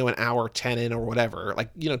to, an hour 10 in or whatever,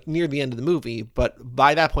 near the end of the movie. But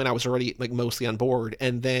by that point I was already like mostly on board.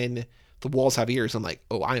 And then The Walls Have Ears. I'm like,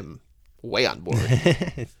 oh, I'm way on board.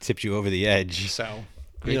 It tipped you over the edge. So,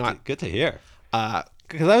 good to hear.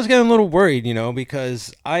 Because I was getting a little worried,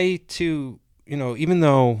 because I too, even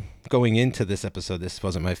though going into this episode, this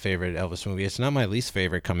wasn't my favorite Elvis movie, it's not my least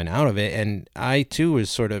favorite coming out of it. And I too was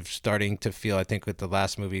sort of starting to feel, I think with the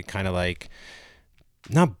last movie, kind of like,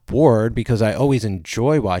 not bored, because I always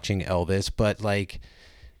enjoy watching Elvis, but like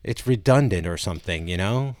it's redundant or something,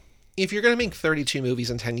 If you're going to make 32 movies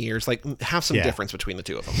in 10 years, like have some difference between the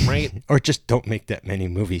two of them, right? Or just don't make that many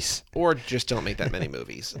movies.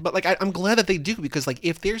 But like, I'm glad that they do, because like,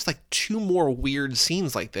 if there's like two more weird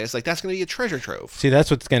scenes like this, like that's going to be a treasure trove. See, that's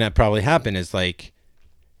what's going to probably happen is like,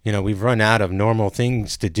 we've run out of normal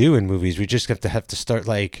things to do in movies. We just have to start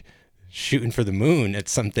like shooting for the moon at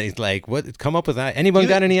some things. Like, what? Come up with that. Anyone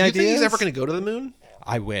got any ideas? Do you think he's ever going to go to the moon?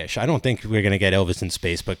 I wish. I don't think we're going to get Elvis in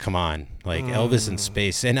space, but come on. Like, Elvis in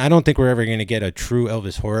space. And I don't think we're ever going to get a true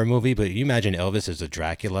Elvis horror movie, but you imagine Elvis as a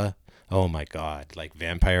Dracula? Oh, my God. Like,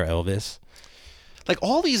 vampire Elvis? Like,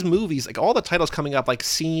 all these movies, like, all the titles coming up, like,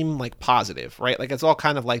 seem, like, positive, right? Like, it's all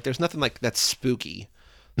kind of like, there's nothing, like, that's spooky.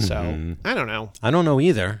 So, I don't know. I don't know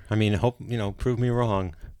either. I mean, prove me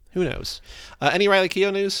wrong. Who knows? Any Riley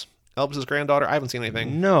Keough news? Elvis's granddaughter? I haven't seen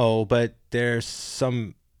anything. No, but there's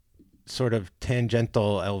some sort of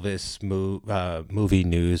tangential Elvis movie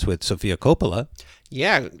news with Sofia Coppola.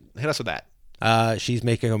 Yeah, hit us with that. She's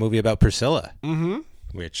making a movie about Priscilla,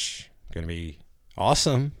 which is going to be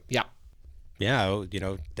awesome. Yeah. Yeah,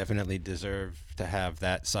 definitely deserve to have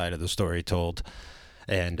that side of the story told.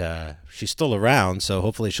 And she's still around, so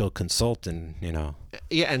hopefully she'll consult and,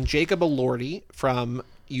 Yeah, and Jacob Elordi from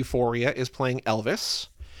Euphoria is playing Elvis.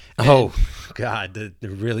 Oh, God, the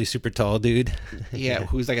really super tall dude. Yeah,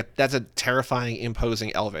 who's like that's a terrifying,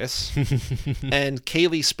 imposing Elvis. And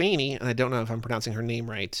Kaylee Spaney, and I don't know if I'm pronouncing her name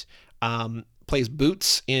right, plays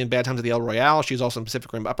Boots in Bad Times at the El Royale. She's also in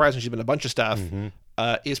Pacific Rim Uprising. She's been in a bunch of stuff.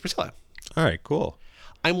 Is Priscilla. All right, cool.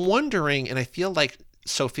 I'm wondering, and I feel like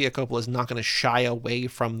Sofia Coppola is not going to shy away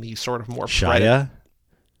from the sort of more... Shia?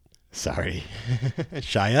 Sorry.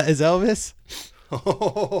 Shia is Elvis?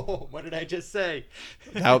 Oh, what did I just say?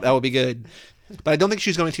 That would be good. But I don't think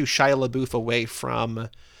she's going to Shia LaBeouf away from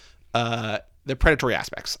the predatory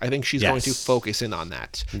aspects. I think she's going to focus in on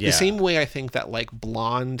that. Yeah. The same way I think that like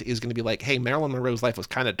Blonde is going to be like, hey, Marilyn Monroe's life was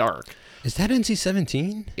kind of dark. Is that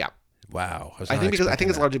NC-17? Yeah. Wow. I think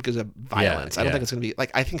it's largely because of violence. I don't think it's going to be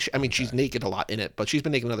like, I think she's naked a lot in it, but she's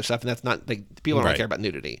been naked in other stuff, and that's not like people don't care about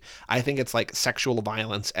nudity. I think it's like sexual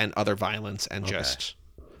violence and other violence and just.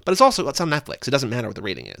 But it's on Netflix. It doesn't matter what the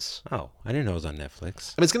rating is. Oh, I didn't know it was on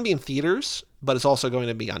Netflix. I mean, it's going to be in theaters, but it's also going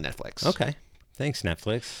to be on Netflix. Okay. Thanks,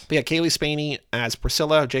 Netflix. But yeah, Kaylee Spaney as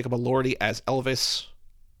Priscilla, Jacob Elordi as Elvis.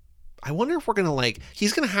 I wonder if we're going to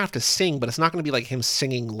he's going to have to sing, but it's not going to be like him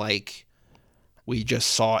singing like we just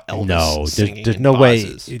saw Elvis singing. There's no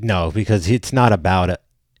pauses. Way. No, because it's not about it.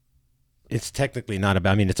 It's technically not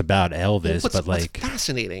about, it's about Elvis, but what's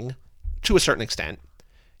fascinating to a certain extent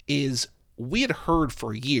is we had heard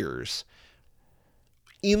for years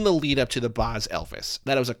in the lead up to the Boz Elvis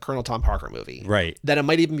that it was a Colonel Tom Parker movie. Right. That it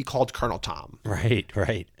might even be called Colonel Tom. Right.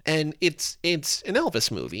 And it's an Elvis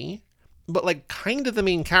movie, but like kind of the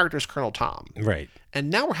main character is Colonel Tom. Right. And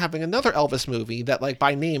now we're having another Elvis movie that like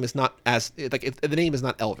by name is not the name is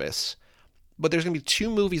not Elvis, but there's going to be two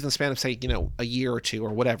movies in the span of say, a year or two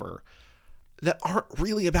or whatever that aren't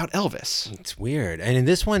really about Elvis. It's weird. And in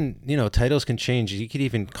this one, titles can change. You could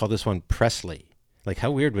even call this one Presley. Like,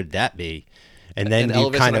 how weird would that be? And then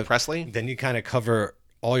Elvis kind of Presley. Then you kind of cover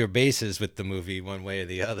all your bases with the movie one way or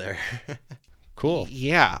the other. Cool.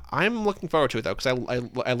 Yeah, I'm looking forward to it though because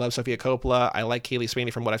I love Sofia Coppola. I like Kaylee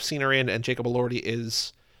Spaney from what I've seen her in, and Jacob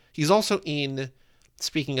Elordi he's also in.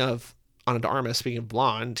 Speaking of Ana de Armas, speaking of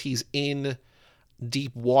Blonde, he's in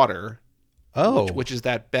Deep Water. Oh, which is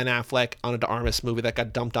that Ben Affleck Ana de Armas movie that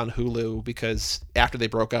got dumped on Hulu because after they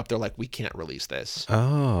broke up, they're like, we can't release this.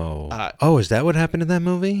 Oh, is that what happened in that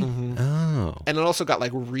movie? Mm-hmm. Oh, and it also got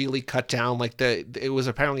like really cut down. Like it was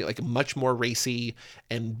apparently like much more racy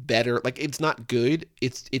and better. Like it's not good.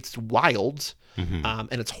 It's wild, and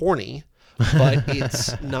it's horny, but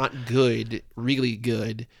it's not good. Really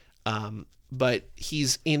good. But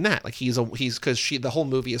he's in that, like he's because the whole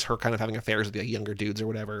movie is her kind of having affairs with the younger dudes or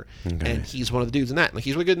whatever, and he's one of the dudes in that. Like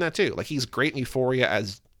he's really good in that too. Like he's great in Euphoria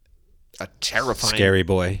as a terrifying, scary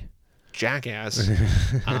boy, jackass.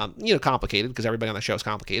 Complicated because everybody on that show is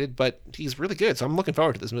complicated, but he's really good. So I'm looking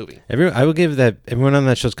forward to this movie. I would give that everyone on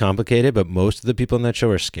that show is complicated, but most of the people on that show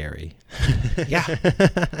are scary. Yeah,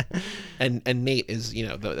 and Nate is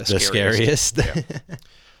the scariest. Yeah.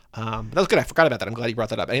 That was good. I forgot about that. I'm glad you brought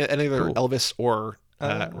that up. Any other Elvis or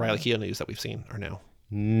Riley Keough news that we've seen or no?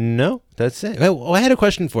 No, that's it. Well, I had a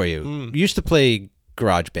question for you. You used to play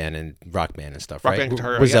Garage Band and Rock Band and stuff, right?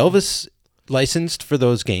 Guitar, was Elvis licensed for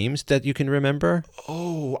those games that you can remember?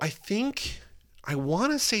 Oh, I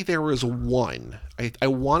want to say there was one. I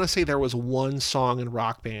want to say there was one song in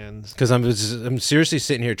Rock Band. Because I'm seriously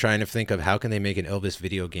sitting here trying to think of how can they make an Elvis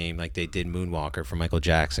video game like they did Moonwalker for Michael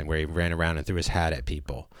Jackson, where he ran around and threw his hat at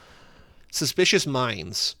people. Suspicious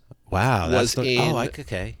Minds. Wow, was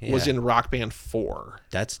in Rock Band 4.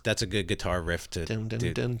 That's a good guitar riff to.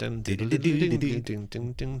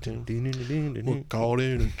 We're caught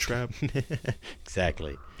in a trap.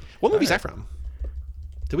 Exactly. What movie is that from?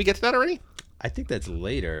 Did we get to that already? I think that's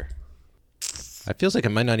later. It feels like it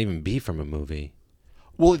might not even be from a movie.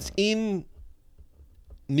 Well, it's in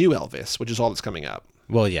New Elvis, which is all that's coming up.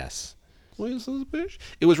 Well, yes.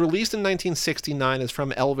 It was released in 1969 as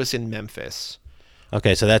From Elvis in Memphis.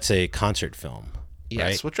 Okay, so that's a concert film. Yes,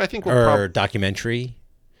 right? which I think will or documentary.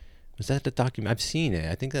 Was that the document? I've seen it.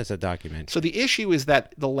 I think that's a documentary. So the issue is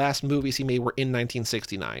that the last movies he made were in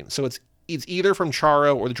 1969. So it's either from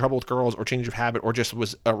Charo or The Trouble with Girls or Change of Habit or just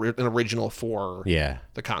was an original for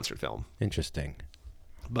the concert film. Interesting.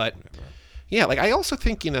 But yeah, like I also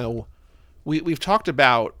think, you know, we've talked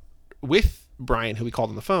about with Brian, who we called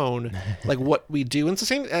on the phone, like what we do. And it's the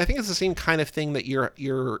same. I think it's the same kind of thing that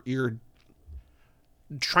you're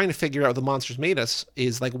trying to figure out. The Monsters Made Us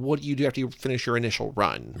is like, what do you do after you finish your initial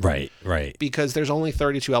run? Right. Because there's only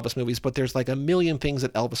 32 Elvis movies, but there's like a million things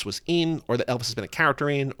that Elvis was in, or that Elvis has been a character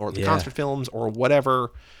in, or the concert films, or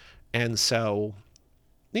whatever. And so,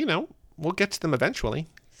 you know, we'll get to them eventually.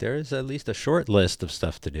 There's at least a short list of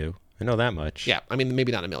stuff to do. I know that much. Yeah, I mean,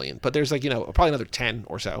 maybe not a million, but there's like, you know, probably another 10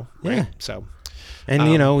 or so. Right? Yeah. So,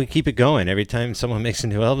 and you know, we keep it going every time someone makes a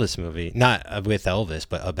new Elvis movie. Not with Elvis,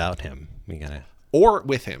 but about him. We gotta. Or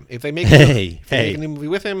with him. If they make make a new movie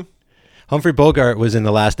with him. Humphrey Bogart was in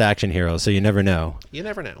The Last Action Hero, so you never know. You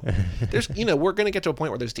never know. There's, you know, we're going to get to a point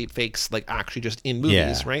where there's deep fakes, like actually just in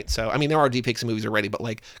movies, right? So, I mean, there are deep fakes in movies already, but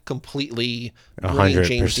like completely bringing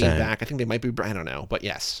James Dean back. I think they might be, I don't know, but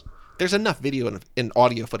yes. There's enough video and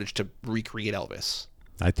audio footage to recreate Elvis.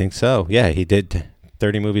 I think so. Yeah, he did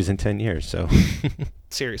 30 movies in 10 years, so.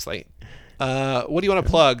 Seriously. What do you want to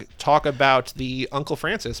plug? Talk about the Uncle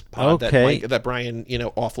Francis pod that Brian, you know,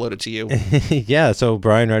 offloaded to you. Yeah, so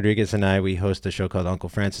Brian Rodriguez and I, we host a show called Uncle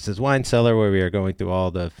Francis's Wine Cellar, where we are going through all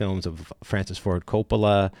the films of Francis Ford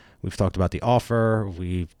Coppola. We've talked about The Offer.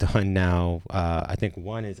 We've done now, I think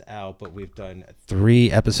one is out, but we've done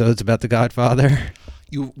 3 episodes about The Godfather.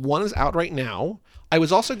 One is out right now. I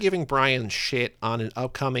was also giving Brian shit on an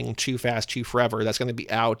upcoming Too Fast, Too Forever that's going to be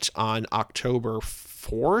out on October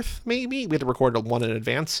 4th, maybe. We had to record one in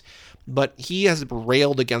advance. But he has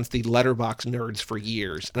railed against the Letterboxd nerds for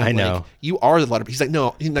years. And I'm know. Like, you are the Letterboxd.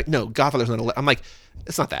 He's like, no, Godfather's not a I'm like,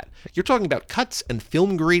 it's not that. You're talking about cuts and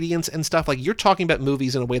film gradients and stuff. Like, you're talking about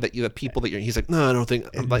movies in a way that you have people that you're... He's like, no, I don't think...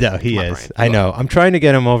 I'm like, no, he is. Brian, I know. I'm trying to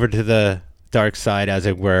get him over to the dark side, as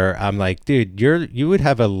it were. I'm like, dude, you would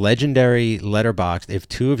have a legendary Letterboxd if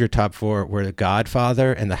 2 of your top 4 were The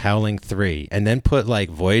Godfather and The Howling 3, and then put like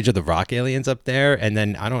Voyage of the Rock Aliens up there, and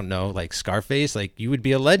then I don't know, like Scarface. Like, you would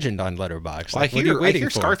be a legend on Letterboxd. Well, like, I hear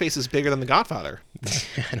Scarface is bigger than The Godfather.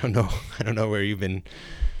 I don't know where you've been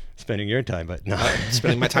spending your time, but no.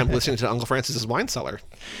 Spending my time listening to Uncle Francis's Wine Cellar.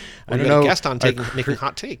 I don't know. A guest on making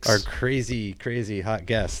hot takes. Our crazy hot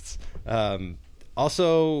guests.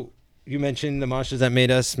 Also, you mentioned The Monsters That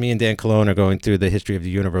Made Us. Me and Dan Colon are going through the history of the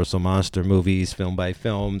Universal Monster movies, film by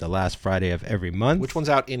film, the last Friday of every month. Which one's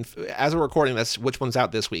out as we're recording this, which one's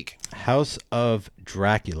out this week? House of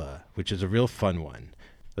Dracula, which is a real fun one.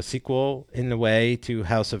 A sequel, in the way, to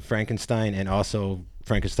House of Frankenstein, and also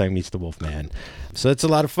Frankenstein Meets the Wolfman. So it's a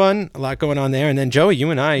lot of fun, a lot going on there. And then Joey, you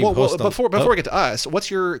and I before we get to us,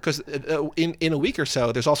 what's your, because in a week or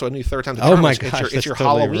so there's also a new Third Time's a Charm. Oh my gosh, it's your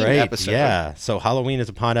totally Halloween episode. Yeah, so Halloween is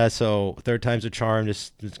upon us, so Third Time's a Charm,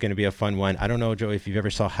 it's going to be a fun one. I don't know, Joey, if you've ever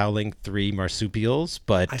saw Howling 3 Marsupials,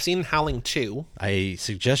 but I've seen Howling 2. I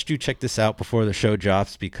suggest you check this out before the show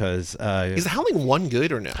drops, because is Howling 1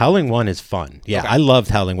 good or no? Howling 1 is fun. Yeah, okay. I loved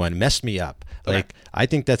Howling 1. It messed me up. Okay. Like, I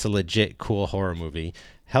think that's a legit cool horror movie.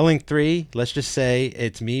 Howling 3, let's just say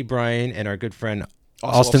it's me, Brian, and our good friend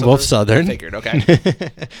Austin Wolf Southern. I figured, okay.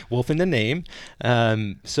 Wolf in the name.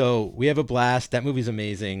 So we have a blast. That movie's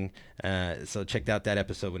amazing. So check out that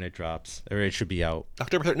episode when it drops, or it should be out.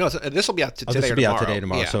 October 3rd. No, this will be out today. This will be out today or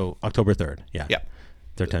tomorrow. Yeah. So October 3rd. Yeah.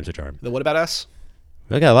 Third Time's a Charm. Then what about us?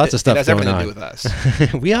 We got lots of stuff going on. It has everything to do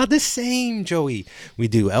with us. We are the same, Joey. We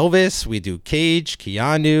do Elvis. We do Cage,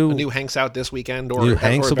 Keanu. A new Hank's out this weekend, or new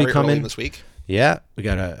Hanks will be coming this week. Yeah, we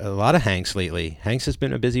got a lot of Hanks lately. Hanks has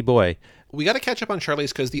been a busy boy. We got to catch up on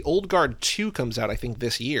Charlie's, because the Old Guard 2 comes out, I think,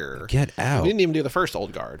 this year. Get out. We didn't even do the first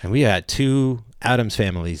Old Guard. And we had 2 Addams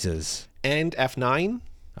Families. And F9.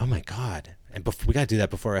 Oh, my God. And we got to do that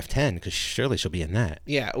before F10, because surely she'll be in that.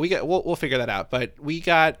 Yeah, we'll figure that out. But we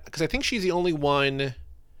got, because I think she's the only one.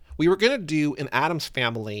 We were going to do an Addams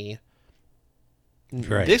Family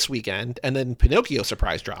this weekend, and then Pinocchio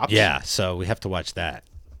surprise drops. Yeah, so we have to watch that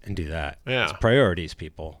and do that. Yeah. It's priorities,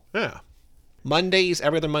 people. Yeah. Mondays,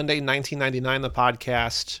 every other Monday, 1999, the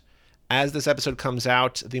podcast. As this episode comes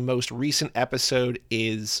out, the most recent episode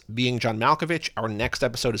is Being John Malkovich. Our next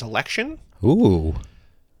episode is Election. Ooh.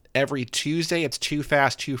 every Tuesday. It's Too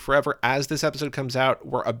Fast, Too Forever. As this episode comes out,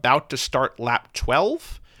 we're about to start lap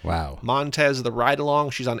 12. Wow. Montez, the ride-along,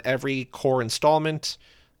 she's on every core installment.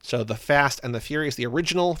 So The Fast and the Furious, the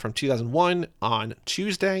original from 2001 on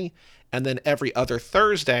Tuesday. And then every other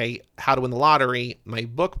Thursday, How to Win the Lottery, my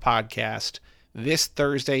book podcast. This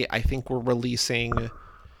Thursday, I think we're releasing...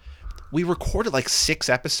 We recorded like 6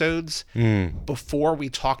 episodes before we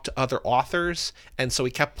talked to other authors, and so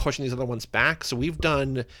we kept pushing these other ones back. So we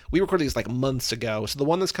recorded these like months ago. So the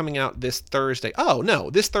one that's coming out this Thursday...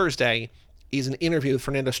 this Thursday is an interview with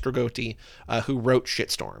Fernando Strigoti, who wrote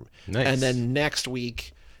Shitstorm. Nice. And then next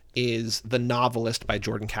week is The Novelist by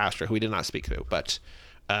Jordan Castro, who we did not speak to, but...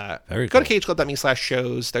 go to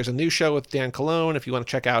cageclub.me/shows. There's a new show with Dan Colon if you want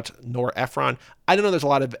to check out Nora Ephron. I don't know. There's a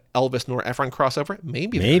lot of Elvis Nora Ephron crossover.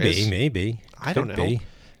 Maybe. I don't know.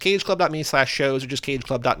 Cageclub.me/shows or just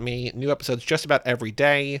cageclub.me. New episodes just about every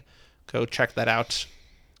day. Go check that out.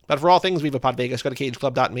 But for all things Viva Pod Vegas, go to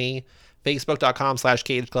cageclub.me,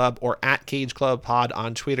 facebook.com/cageclub, or at cageclubpod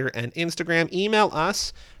on Twitter and Instagram. Email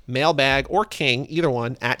us, mailbag or king, either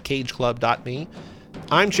one, at cageclub.me.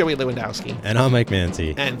 I'm Joey Lewandowski. And I'm Mike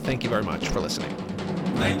Manzi. And thank you very much for listening.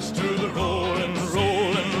 Thanks to the rolling,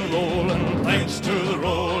 rolling, rolling. Thanks to the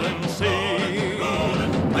rolling sea.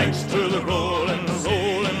 Thanks to the rolling,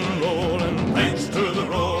 rolling, rolling. Thanks to the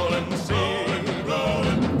rolling sea.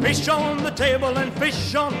 Fish on the table and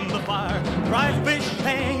fish on the fire. Fried fish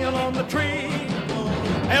hanging on the tree.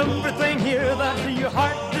 Everything here that your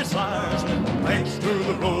heart desires. Thanks to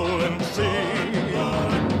the rolling sea.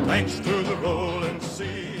 Thanks to the rolling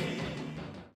sea.